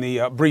far in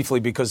the, briefly,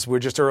 because we're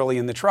just early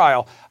in the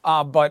trial,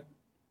 but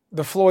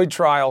the Floyd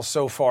trial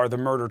so far, the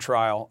murder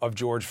trial of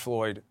George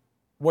Floyd,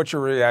 what's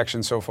your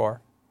reaction so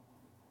far?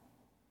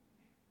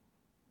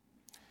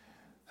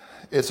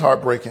 It's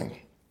heartbreaking,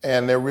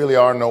 and there really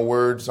are no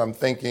words. I'm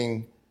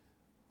thinking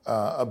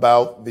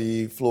about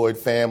the Floyd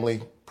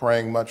family,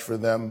 praying much for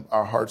them.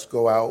 Our hearts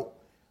go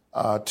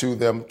out to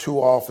them. Too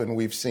often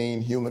we've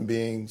seen human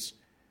beings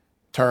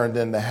turned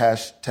into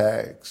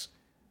hashtags.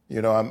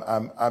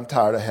 I'm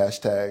tired of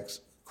hashtags,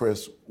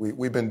 Chris.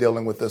 We've been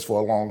dealing with this for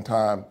a long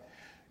time.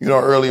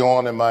 Early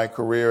on in my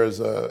career as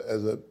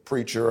a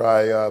preacher,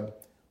 I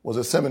was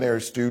a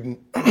seminary student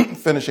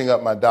finishing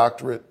up my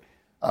doctorate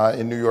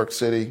in New York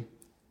City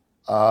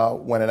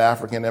when an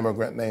African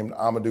immigrant named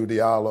Amadou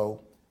Diallo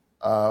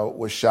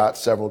was shot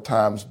several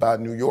times by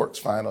New York's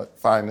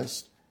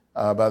finest,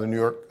 by the New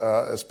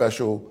York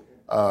special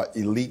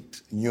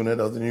elite unit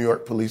of the New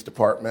York Police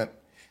Department.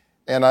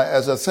 And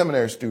as a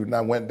seminary student,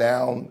 I went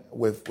down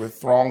with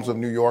throngs of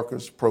New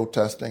Yorkers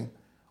protesting,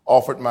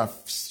 offered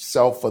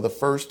myself for the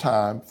first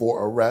time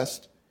for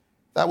arrest.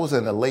 That was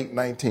in the late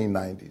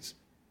 1990s.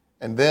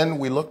 And then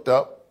we looked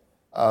up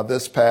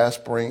this past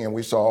spring and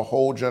we saw a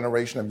whole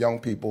generation of young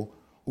people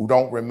who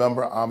don't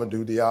remember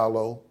Amadou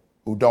Diallo,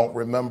 who don't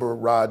remember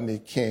Rodney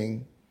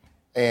King.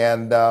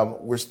 And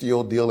we're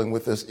still dealing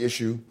with this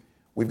issue.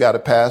 We've got to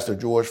pass the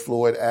George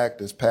Floyd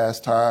Act. It's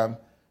past time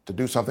to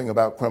do something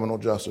about criminal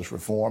justice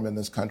reform in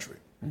this country.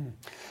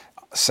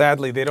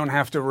 Sadly, they don't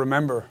have to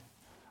remember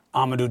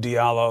Amadou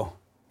Diallo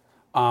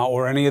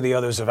or any of the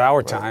others of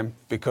our time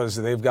because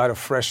they've got a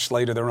fresh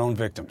slate of their own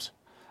victims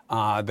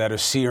that are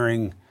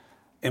searing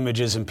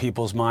images in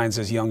people's minds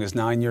as young as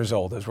 9 years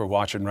old, as we're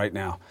watching right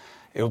now.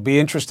 It'll be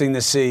interesting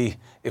to see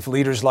if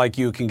leaders like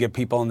you can get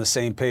people on the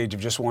same page of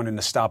just wanting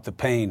to stop the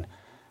pain.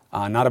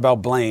 Not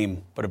about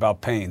blame, but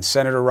about pain.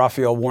 Senator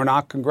Raphael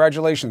Warnock,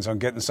 congratulations on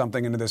getting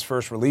something into this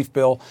first relief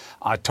bill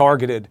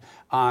targeted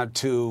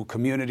to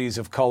communities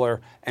of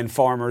color and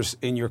farmers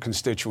in your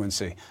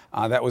constituency.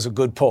 That was a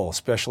good pull,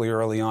 especially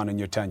early on in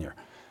your tenure.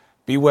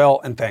 Be well,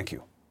 and thank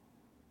you.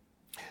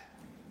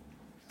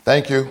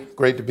 Thank you.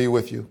 Great to be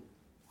with you.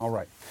 All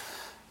right.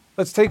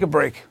 Let's take a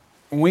break.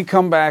 When we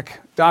come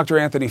back, Dr.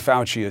 Anthony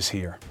Fauci is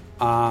here.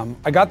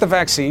 I got the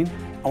vaccine.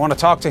 I want to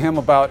talk to him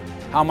about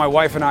how my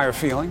wife and I are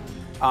feeling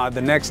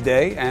the next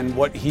day and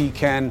what he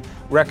can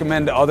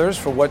recommend to others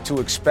for what to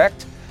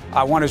expect.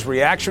 I want his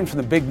reaction from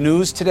the big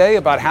news today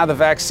about how the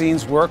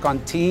vaccines work on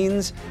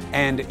teens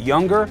and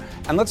younger.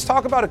 And let's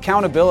talk about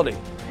accountability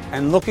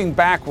and looking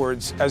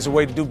backwards as a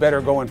way to do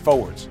better going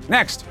forwards.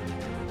 Next.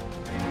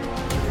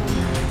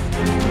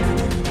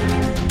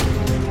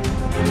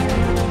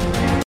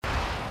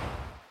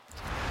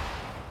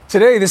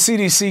 Today, the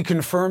CDC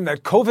confirmed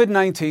that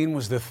COVID-19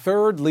 was the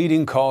third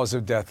leading cause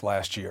of death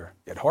last year.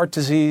 Yet heart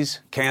disease,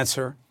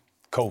 cancer,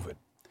 COVID.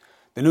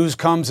 The news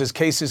comes as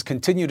cases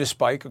continue to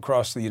spike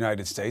across the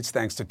United States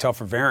thanks to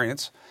tougher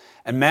variants,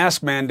 and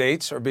mask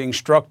mandates are being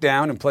struck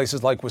down in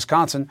places like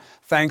Wisconsin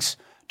thanks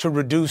to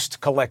reduced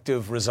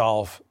collective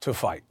resolve to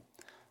fight.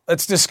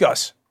 Let's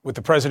discuss with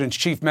the president's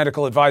chief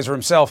medical advisor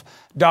himself,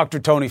 Dr.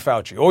 Tony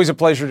Fauci. Always a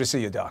pleasure to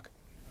see you, Doc.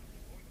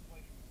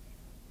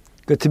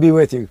 Good to be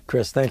with you,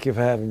 Chris. Thank you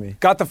for having me.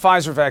 Got the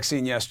Pfizer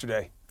vaccine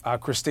yesterday.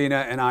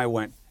 Christina and I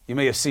went. You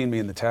may have seen me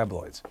in the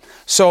tabloids.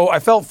 So I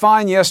felt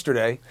fine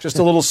yesterday, just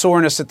a little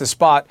soreness at the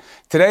spot.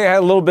 Today I had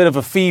a little bit of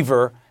a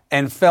fever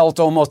and felt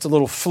almost a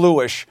little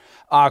fluish.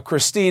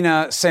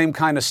 Christina, same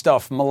kind of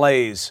stuff,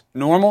 malaise.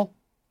 Normal?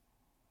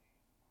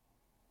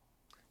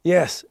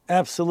 Yes,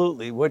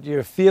 absolutely. What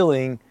you're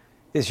feeling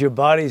is your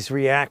body's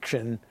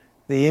reaction,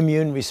 the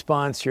immune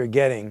response you're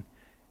getting.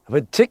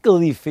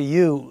 Particularly for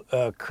you,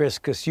 Chris,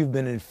 because you've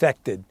been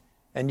infected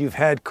and you've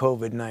had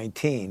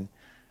COVID-19,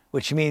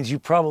 which means you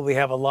probably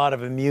have a lot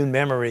of immune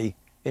memory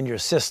in your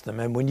system.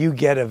 And when you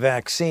get a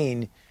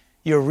vaccine,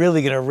 you're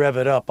really going to rev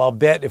it up. I'll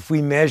bet if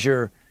we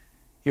measure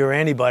your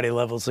antibody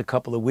levels a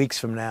couple of weeks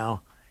from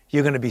now,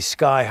 you're going to be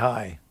sky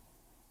high,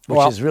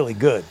 which is really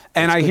good.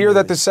 And I hear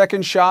that the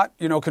second shot,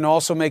 can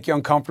also make you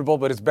uncomfortable,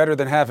 but it's better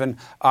than having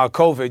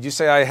COVID. You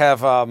say I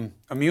have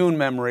immune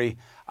memory.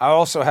 I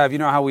also have,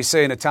 how we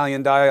say in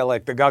Italian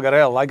dialect, the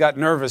gagarelle. I got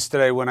nervous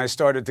today when I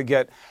started to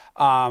get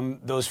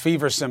those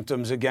fever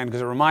symptoms again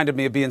because it reminded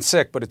me of being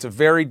sick, but it's a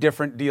very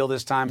different deal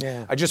this time.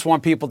 Yeah. I just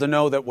want people to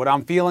know that what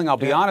I'm feeling, I'll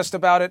be honest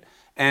about it,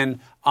 and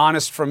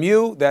honest from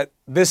you that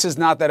this is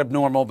not that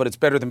abnormal, but it's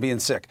better than being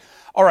sick.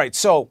 All right,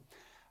 so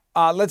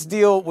let's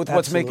deal with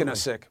what's making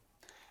us sick.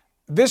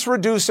 This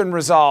reduce and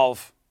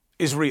resolve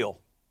is real.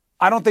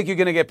 I don't think you're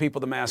going to get people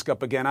to mask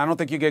up again. I don't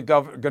think you're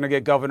going to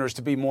get governors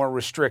to be more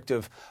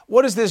restrictive.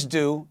 What does this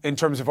do in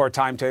terms of our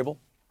timetable?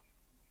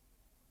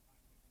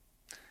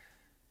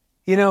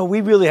 We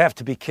really have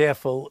to be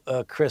careful,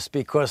 Chris,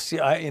 because,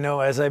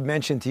 as I've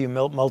mentioned to you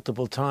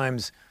multiple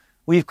times,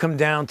 we've come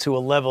down to a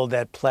level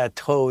that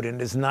plateaued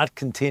and is not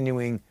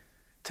continuing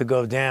to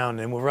go down.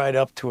 And we're right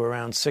up to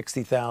around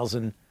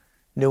 60,000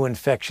 new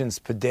infections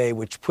per day,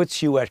 which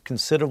puts you at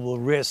considerable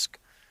risk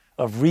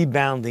of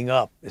rebounding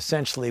up,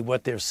 essentially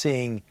what they're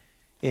seeing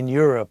in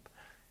Europe.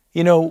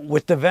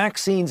 With the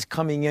vaccines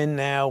coming in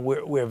now,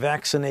 we're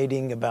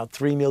vaccinating about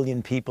 3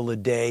 million people a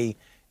day.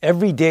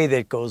 Every day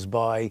that goes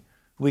by,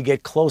 we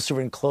get closer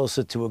and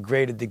closer to a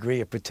greater degree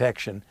of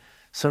protection.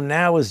 So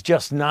now is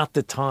just not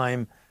the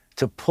time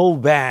to pull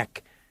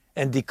back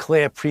and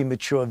declare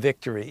premature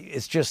victory.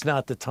 It's just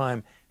not the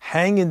time.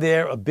 Hang in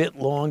there a bit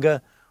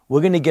longer.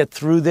 We're going to get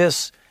through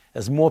this.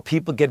 As more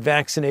people get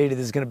vaccinated,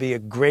 there's going to be a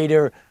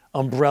greater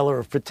umbrella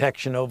of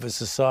protection over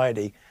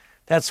society.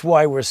 That's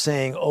why we're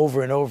saying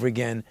over and over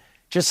again,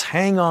 just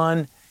hang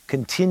on,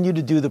 continue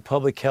to do the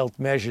public health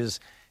measures,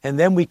 and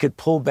then we could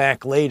pull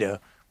back later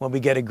when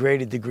we get a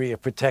greater degree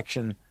of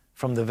protection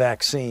from the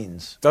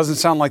vaccines. Doesn't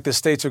sound like the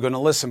states are going to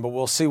listen, but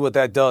we'll see what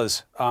that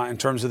does in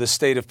terms of the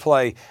state of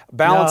play.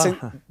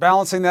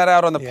 Balancing that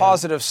out on the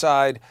positive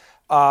side,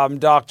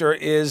 Doctor,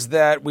 is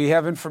that we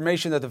have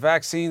information that the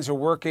vaccines are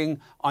working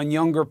on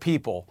younger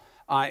people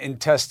in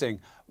testing.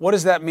 What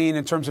does that mean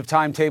in terms of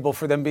timetable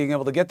for them being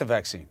able to get the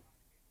vaccine?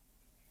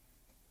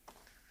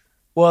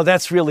 Well,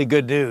 that's really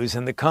good news.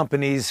 And the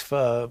companies,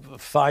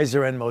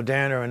 Pfizer and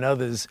Moderna and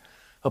others,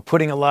 are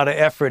putting a lot of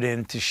effort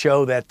in to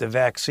show that the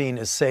vaccine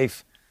is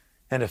safe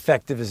and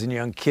effective as in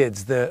young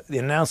kids. The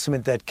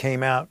announcement that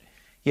came out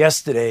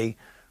yesterday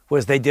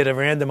was they did a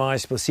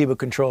randomized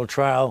placebo-controlled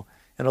trial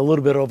in a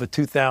little bit over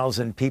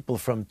 2,000 people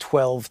from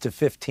 12 to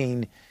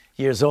 15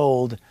 years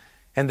old,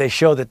 and they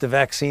showed that the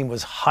vaccine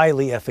was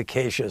highly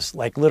efficacious,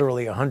 like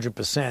literally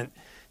 100%.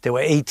 There were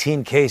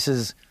 18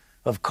 cases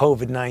of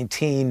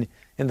COVID-19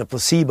 in the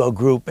placebo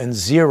group and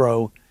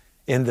 0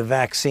 in the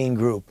vaccine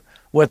group.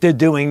 What they're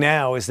doing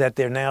now is that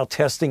they're now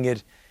testing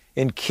it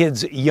in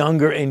kids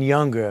younger and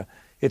younger.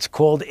 It's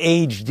called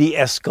age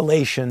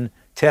de-escalation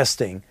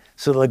testing.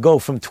 So they'll go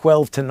from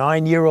 12 to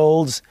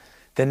 9-year-olds,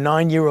 then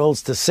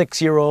 9-year-olds to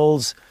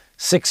 6-year-olds,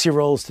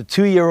 6-year-olds to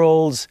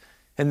 2-year-olds,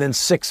 and then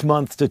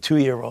 6-month to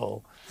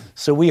 2-year-old.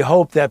 So we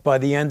hope that by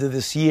the end of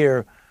this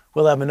year,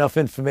 we'll have enough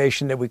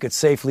information that we could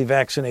safely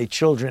vaccinate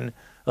children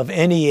of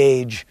any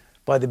age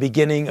by the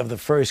beginning of the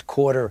first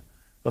quarter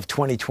of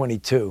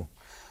 2022.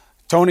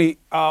 Tony,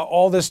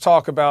 all this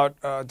talk about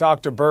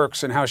Dr.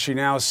 Birx and how she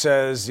now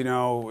says, it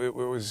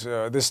was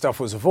this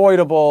stuff was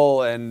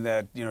avoidable and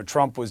that,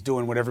 Trump was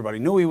doing what everybody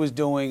knew he was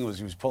doing, he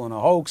was pulling a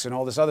hoax and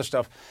all this other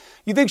stuff.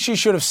 You think she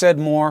should have said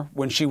more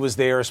when she was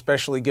there,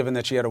 especially given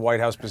that she had a White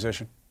House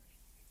position?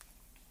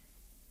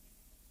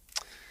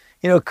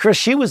 Chris,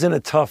 she was in a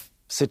tough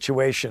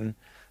situation.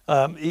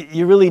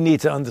 You really need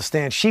to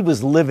understand she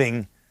was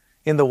living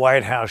in the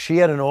White House. She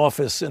had an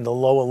office in the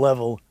lower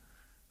level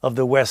of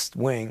the West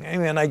Wing. I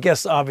mean, I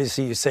guess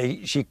obviously you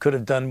say she could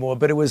have done more,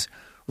 but it was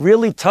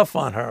really tough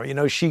on her.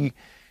 She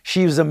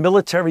was a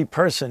military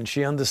person.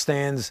 She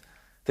understands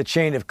the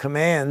chain of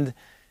command.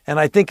 And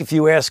I think if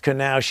you ask her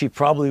now, she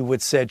probably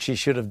would said she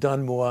should have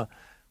done more.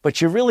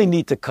 But you really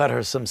need to cut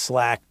her some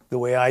slack the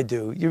way I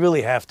do. You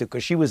really have to,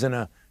 because she was in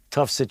a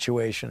tough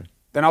situation.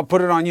 Then I'll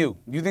put it on you.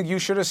 You think you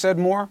should have said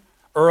more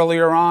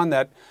earlier on?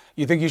 That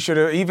you think you should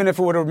have, even if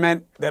it would have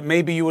meant that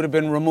maybe you would have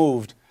been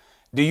removed,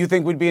 do you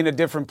think we'd be in a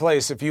different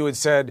place if you had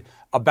said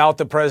about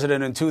the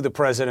president and to the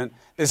president,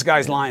 this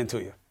guy's lying to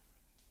you?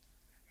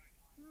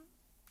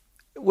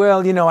 Well,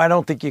 I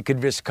don't think you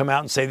could just come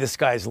out and say this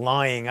guy's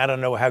lying. I don't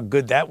know how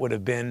good that would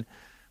have been.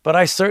 But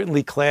I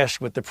certainly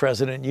clashed with the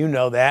president. You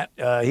know that.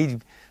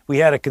 We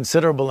had a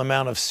considerable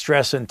amount of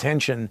stress and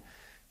tension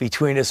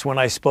between us when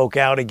I spoke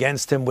out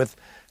against him with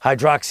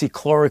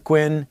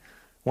hydroxychloroquine,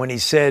 when he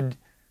said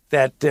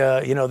that,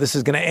 this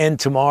is going to end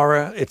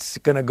tomorrow. It's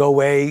going to go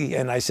away.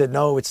 And I said,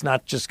 no, it's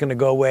not just going to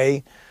go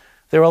away.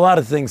 There were a lot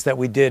of things that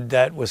we did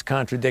that was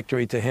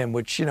contradictory to him,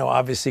 which,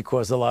 obviously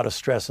caused a lot of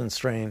stress and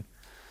strain.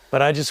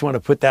 But I just want to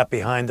put that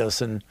behind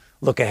us and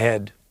look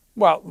ahead.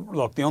 Well,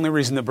 look, the only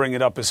reason to bring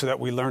it up is so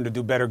that we learn to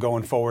do better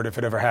going forward if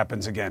it ever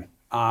happens again.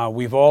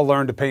 We've all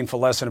learned a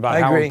painful lesson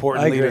about how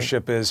important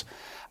leadership is.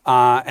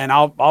 And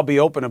I'll be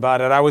open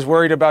about it. I was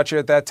worried about you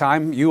at that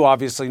time. You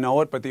obviously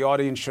know it, but the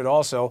audience should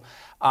also,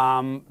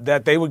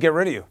 that they would get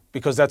rid of you,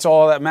 because that's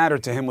all that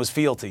mattered to him was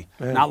fealty,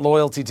 not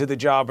loyalty to the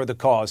job or the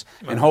cause.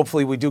 And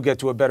hopefully we do get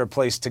to a better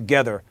place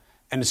together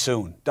and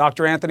soon.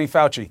 Dr. Anthony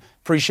Fauci,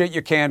 appreciate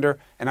your candor,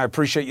 and I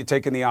appreciate you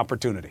taking the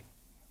opportunity.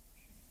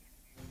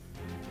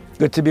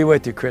 Good to be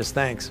with you, Chris.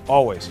 Thanks.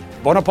 Always.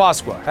 Buona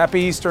Pasqua.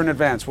 Happy Easter in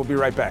advance. We'll be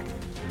right back.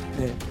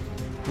 Yeah.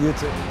 You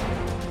too.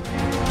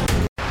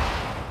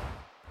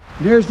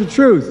 Here's the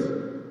truth.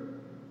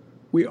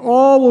 We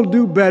all will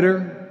do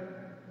better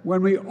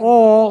when we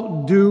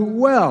all do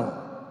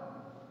well.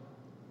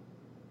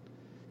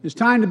 It's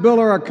time to build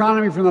our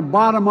economy from the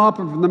bottom up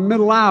and from the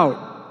middle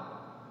out,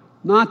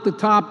 not the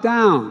top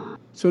down.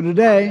 So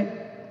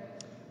today,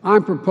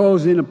 I'm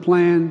proposing a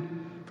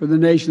plan for the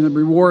nation that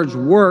rewards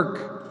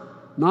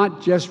work,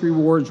 not just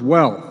rewards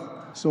wealth.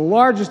 It's the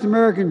largest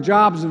American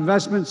jobs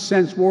investment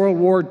since World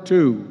War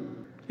II.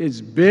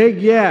 It's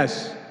big,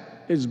 yes.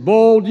 It's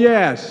bold,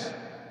 yes.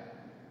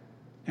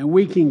 And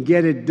we can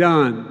get it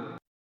done.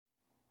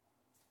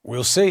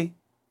 We'll see.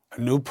 A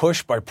new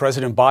push by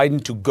President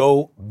Biden to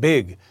go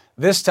big.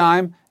 This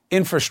time,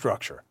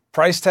 infrastructure.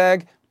 Price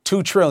tag,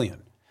 $2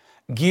 trillion.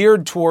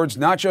 Geared towards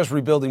not just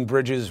rebuilding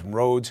bridges and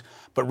roads,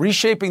 but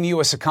reshaping the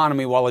U.S.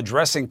 economy while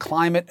addressing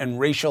climate and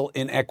racial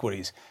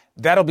inequities.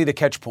 That'll be the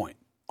catch point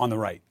on the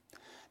right.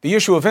 The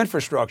issue of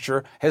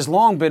infrastructure has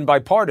long been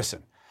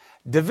bipartisan.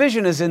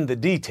 Division is in the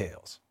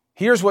details.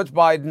 Here's what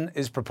Biden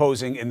is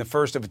proposing in the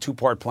first of a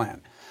two-part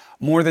plan.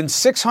 More than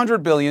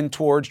 $600 billion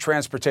towards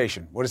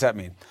transportation. What does that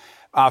mean?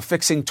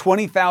 Fixing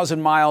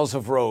 20,000 miles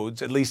of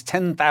roads, at least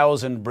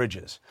 10,000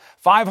 bridges.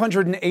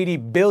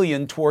 $580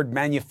 billion toward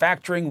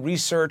manufacturing,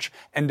 research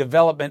and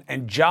development,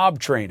 and job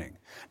training.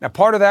 Now,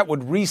 part of that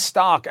would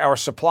restock our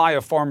supply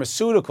of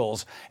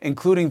pharmaceuticals,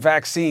 including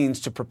vaccines,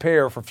 to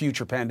prepare for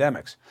future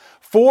pandemics.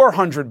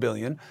 $400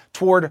 billion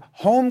toward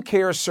home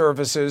care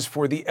services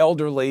for the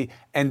elderly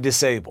and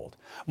disabled.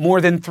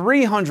 More than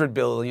 $300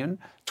 billion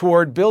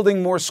toward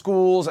building more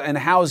schools and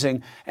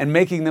housing and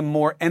making them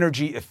more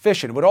energy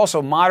efficient. It would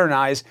also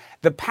modernize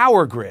the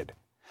power grid,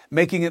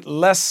 making it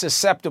less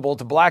susceptible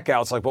to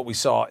blackouts like what we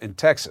saw in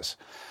Texas.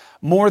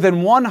 More than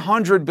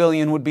 $100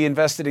 billion would be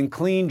invested in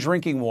clean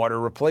drinking water,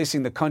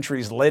 replacing the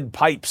country's lead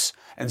pipes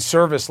and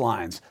service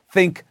lines.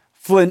 Think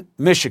Flint,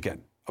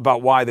 Michigan,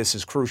 about why this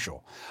is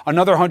crucial.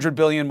 Another $100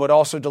 billion would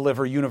also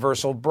deliver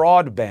universal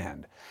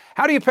broadband.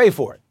 How do you pay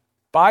for it?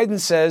 Biden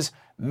says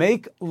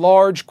make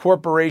large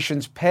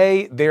corporations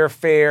pay their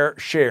fair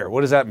share.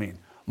 What does that mean?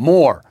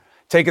 More,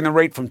 taking the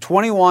rate from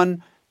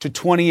 21 to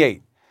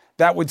 28.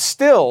 That would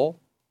still,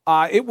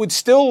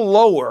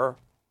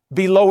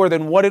 be lower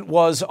than what it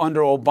was under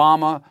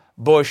Obama,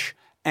 Bush,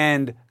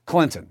 and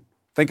Clinton.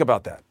 Think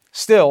about that.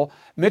 Still,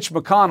 Mitch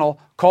McConnell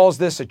calls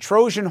this a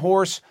Trojan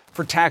horse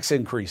for tax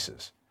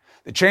increases.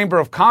 The Chamber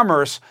of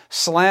Commerce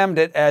slammed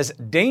it as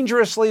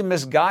dangerously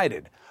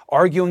misguided,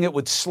 arguing it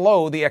would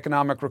slow the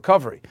economic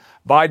recovery.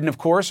 Biden, of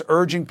course,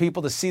 urging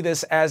people to see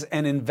this as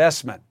an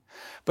investment.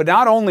 But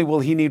not only will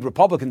he need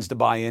Republicans to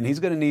buy in, he's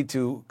going to need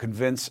to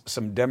convince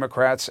some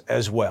Democrats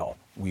as well.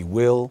 We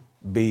will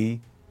be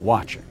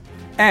watching.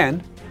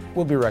 And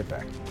we'll be right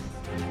back.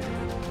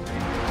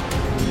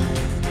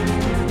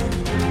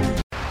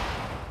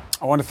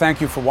 I want to thank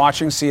you for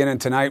watching CNN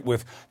Tonight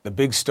with the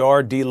big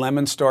star. D.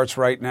 Lemon starts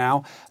right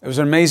now. It was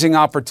an amazing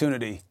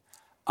opportunity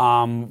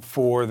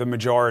for the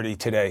majority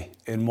today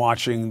in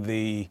watching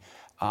the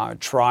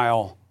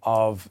trial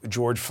of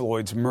George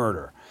Floyd's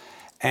murder.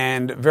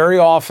 And very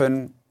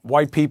often,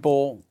 white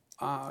people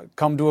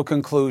come to a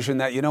conclusion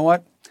that, you know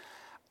what,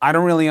 I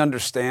don't really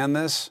understand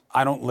this.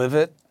 I don't live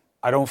it.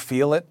 I don't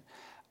feel it.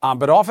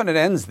 But often it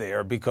ends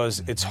there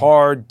because it's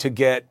hard to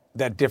get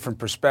that different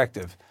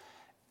perspective.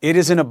 It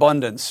is in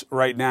abundance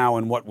right now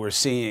in what we're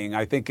seeing.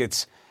 I think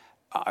it's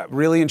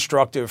really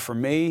instructive for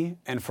me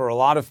and for a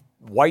lot of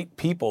white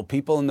people,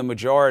 people in the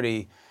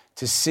majority,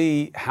 to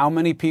see how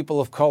many people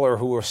of color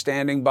who are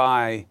standing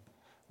by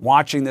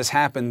watching this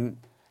happen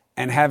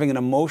and having an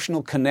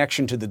emotional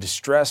connection to the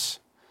distress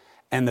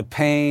and the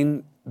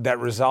pain that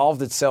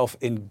resolved itself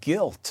in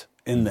guilt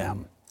in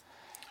them.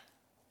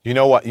 You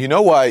know what? You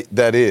know why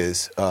that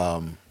is?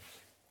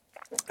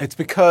 It's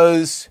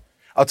because,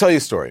 I'll tell you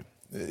a story.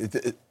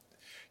 You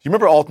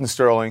remember Alton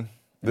Sterling?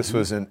 This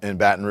was in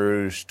Baton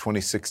Rouge,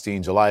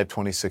 2016, July of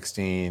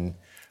 2016.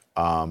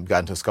 Got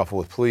into a scuffle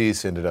with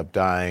police, ended up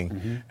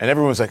dying. And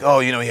everyone was like, oh,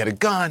 you know, he had a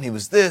gun, he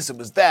was this, it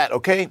was that,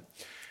 okay?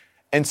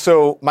 And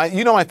so, my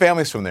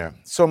family's from there.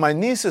 So my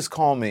nieces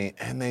called me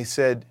and they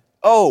said,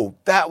 oh,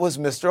 that was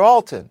Mr.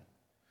 Alton.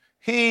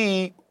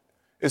 He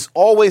is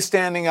always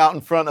standing out in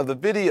front of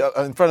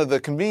the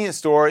convenience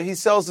store. He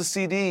sells the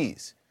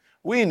CDs.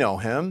 We know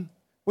him.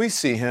 We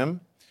see him.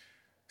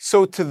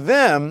 So to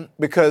them,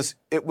 because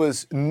it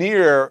was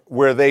near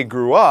where they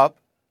grew up,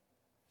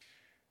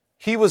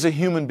 he was a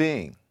human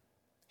being.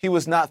 He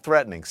was not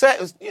threatening. So,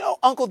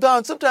 Uncle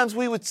Don, sometimes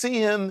we would see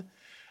him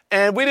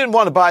and we didn't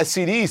want to buy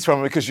CDs from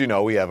him because,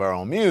 we have our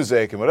own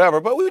music and whatever,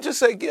 but we would just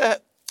say, yeah,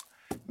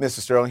 Mr.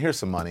 Sterling, here's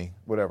some money,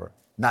 whatever.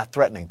 Not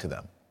threatening to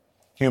them.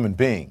 Human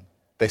being.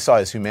 They saw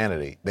his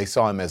humanity. They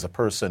saw him as a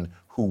person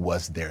who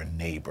was their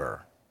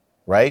neighbor,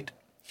 right?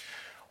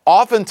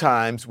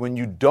 Oftentimes, when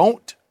you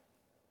don't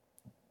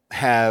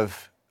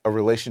have a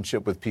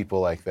relationship with people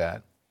like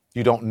that,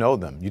 you don't know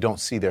them. You don't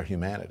see their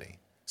humanity.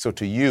 So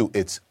to you,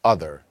 it's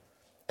other.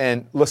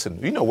 And listen,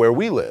 where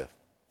we live,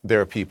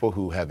 there are people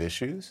who have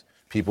issues,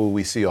 people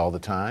we see all the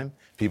time,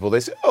 people they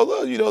say, oh,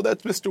 well,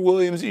 that's Mr.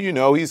 Williams,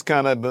 he's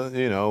kind of,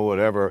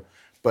 whatever.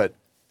 But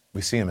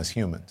we see him as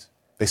humans.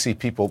 They see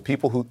people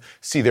who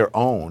see their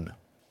own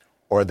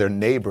or their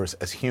neighbors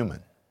as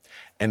human.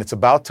 And it's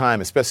about time,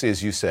 especially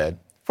as you said,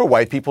 for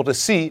white people to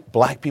see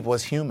black people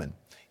as human.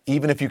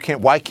 Even if you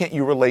can't, why can't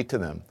you relate to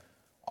them?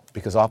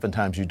 Because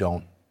oftentimes you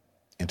don't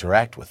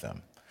interact with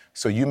them.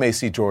 So you may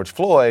see George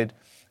Floyd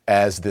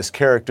as this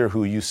character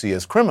who you see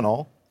as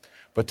criminal,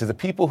 but to the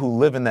people who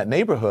live in that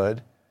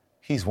neighborhood,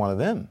 he's one of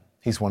them.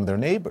 He's one of their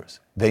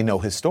neighbors. They know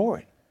his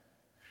story.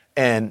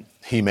 And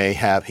he may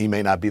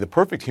not be the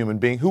perfect human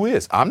being. Who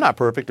is? I'm not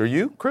perfect. Are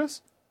you,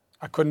 Chris?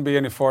 I couldn't be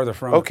any farther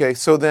from it. Okay,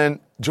 so then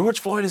George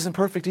Floyd isn't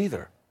perfect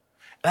either.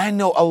 And I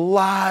know a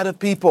lot of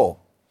people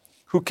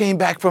who came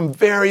back from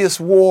various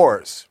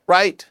wars,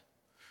 right?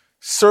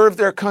 Served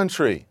their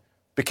country,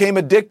 became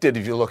addicted.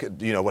 If you look at,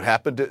 what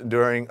happened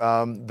during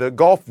the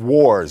Gulf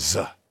Wars.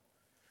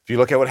 If you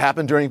look at what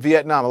happened during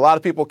Vietnam, a lot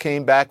of people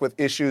came back with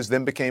issues,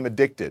 then became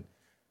addicted.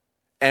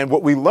 And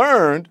what we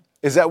learned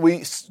is that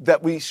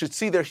we should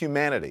see their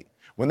humanity.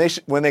 When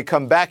they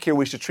come back here,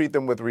 we should treat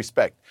them with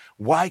respect.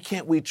 Why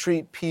can't we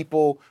treat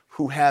people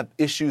who have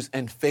issues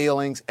and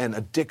failings and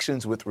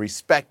addictions with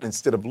respect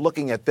instead of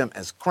looking at them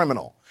as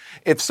criminal?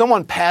 If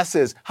someone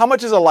passes, how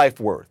much is a life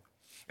worth?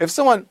 If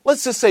someone,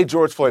 let's just say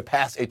George Floyd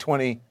passed a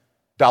 $20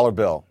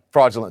 bill,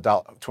 fraudulent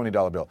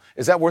 $20 bill,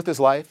 is that worth his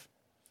life?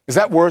 Is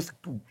that worth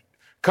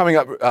coming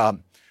up,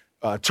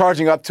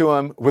 charging up to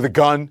him with a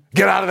gun,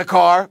 get out of the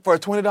car for a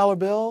 $20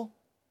 bill?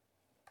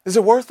 Is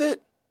it worth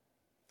it?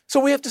 So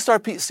we have to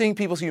start seeing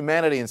people's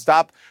humanity and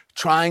stop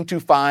trying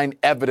to find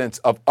evidence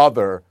of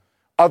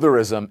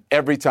otherism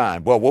every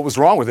time. Well, what was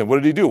wrong with him? What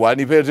did he do? Why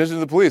didn't he pay attention to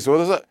the police?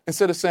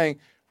 Instead of saying,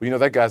 well,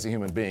 that guy's a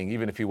human being.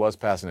 Even if he was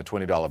passing a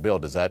 $20 bill,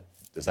 does that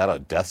is that a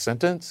death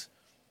sentence?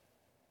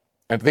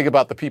 And think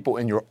about the people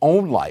in your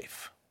own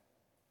life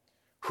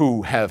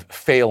who have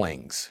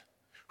failings,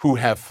 who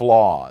have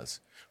flaws,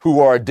 who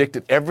are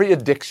addicted.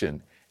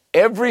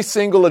 Every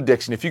single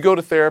addiction, if you go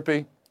to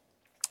therapy,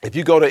 if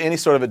you go to any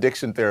sort of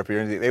addiction therapy or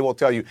anything, they will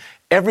tell you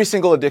every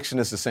single addiction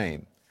is the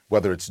same,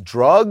 whether it's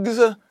drugs,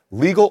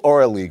 legal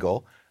or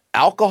illegal,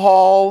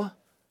 alcohol,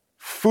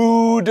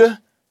 food,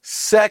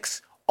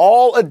 sex,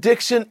 all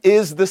addiction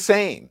is the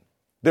same.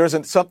 There's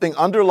something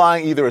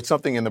underlying, either it's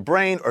something in the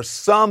brain or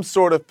some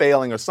sort of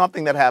failing or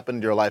something that happened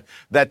in your life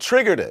that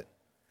triggered it.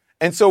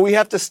 And so we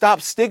have to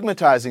stop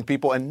stigmatizing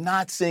people and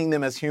not seeing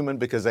them as human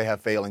because they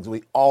have failings.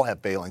 We all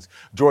have failings.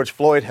 George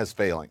Floyd had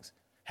failings.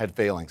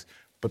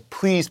 But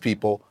please,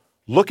 people,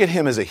 look at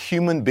him as a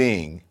human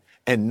being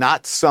and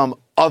not some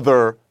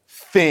other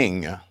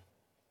thing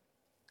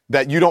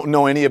that you don't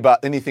know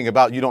anything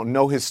about. You don't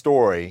know his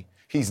story.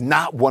 He's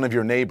not one of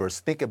your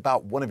neighbors. Think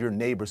about one of your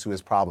neighbors who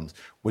has problems.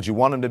 Would you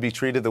want him to be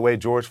treated the way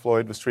George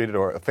Floyd was treated,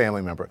 or a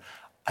family member?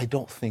 I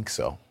don't think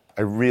so.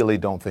 I really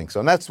don't think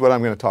so. And that's what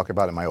I'm going to talk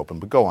about in my open.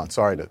 But go on.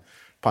 Sorry to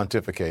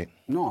pontificate.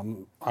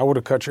 No, I would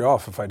have cut you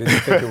off if I didn't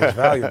think it was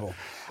valuable.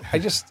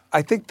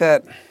 I think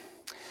that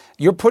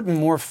you're putting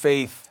more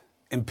faith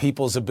in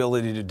people's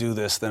ability to do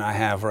this than I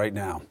have right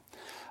now.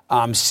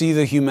 See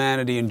the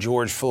humanity in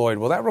George Floyd.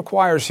 Well, that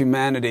requires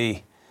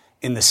humanity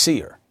in the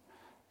seer.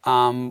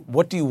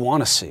 What do you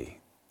want to see?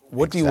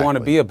 What do you want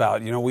to be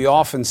about? You know, we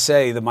often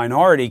say the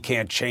minority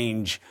can't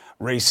change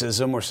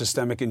racism or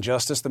systemic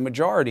injustice. The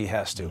majority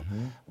has to.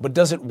 But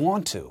does it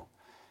want to?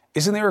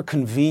 Isn't there a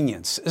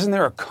convenience? Isn't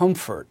there a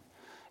comfort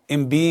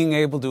in being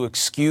able to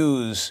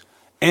excuse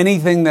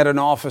anything that an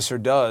officer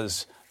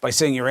does by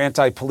saying you're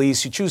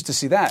anti-police? You choose to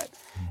see that.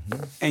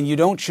 And you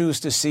don't choose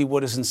to see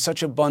what is in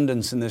such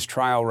abundance in this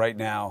trial right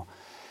now,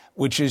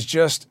 which is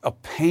just a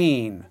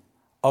pain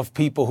of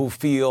people who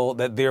feel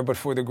that they're but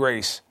for the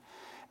grace.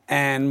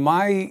 And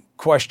my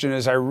question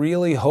is, I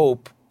really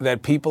hope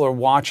that people are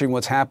watching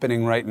what's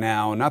happening right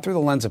now, not through the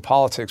lens of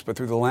politics, but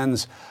through the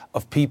lens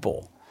of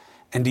people.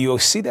 And do you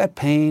see that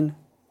pain?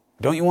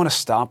 Don't you want to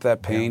stop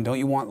that pain? Don't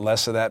you want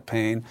less of that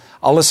pain?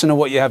 I'll listen to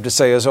what you have to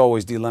say. As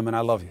always, D. Lemon,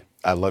 I love you.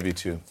 I love you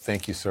too.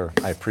 Thank you, sir.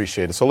 I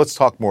appreciate it. So let's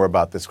talk more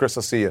about this. Chris,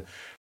 I'll see you.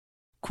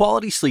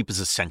 Quality sleep is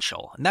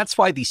essential, and that's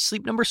why the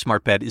Sleep Number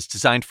Smart Bed is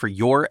designed for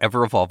your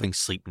ever-evolving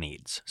sleep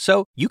needs.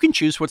 So you can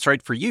choose what's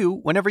right for you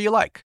whenever you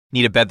like.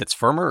 Need a bed that's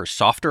firmer or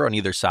softer on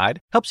either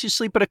side? Helps you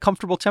sleep at a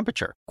comfortable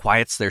temperature.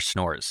 Quiets their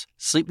snores.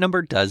 Sleep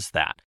Number does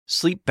that.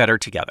 Sleep better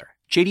together.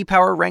 J.D.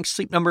 Power ranks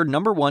Sleep Number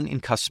 #1 in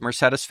customer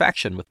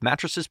satisfaction with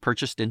mattresses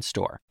purchased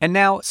in-store. And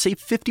now, save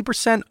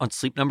 50% on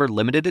Sleep Number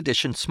limited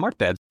edition smart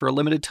beds for a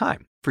limited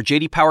time. For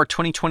J.D. Power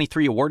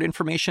 2023 award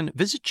information,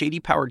 visit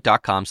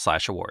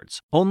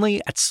jdpower.com/awards.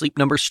 Only at Sleep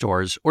Number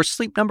stores or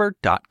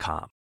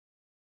sleepnumber.com.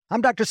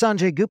 I'm Dr.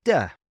 Sanjay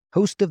Gupta,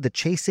 host of the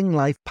Chasing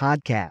Life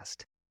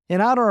podcast.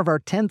 In honor of our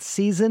 10th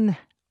season,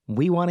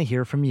 we want to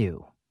hear from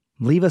you.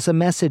 Leave us a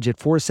message at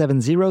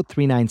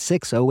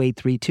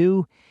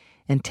 470-396-0832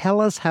 and tell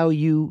us how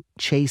you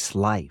chase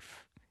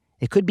life.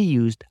 It could be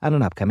used on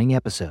an upcoming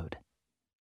episode.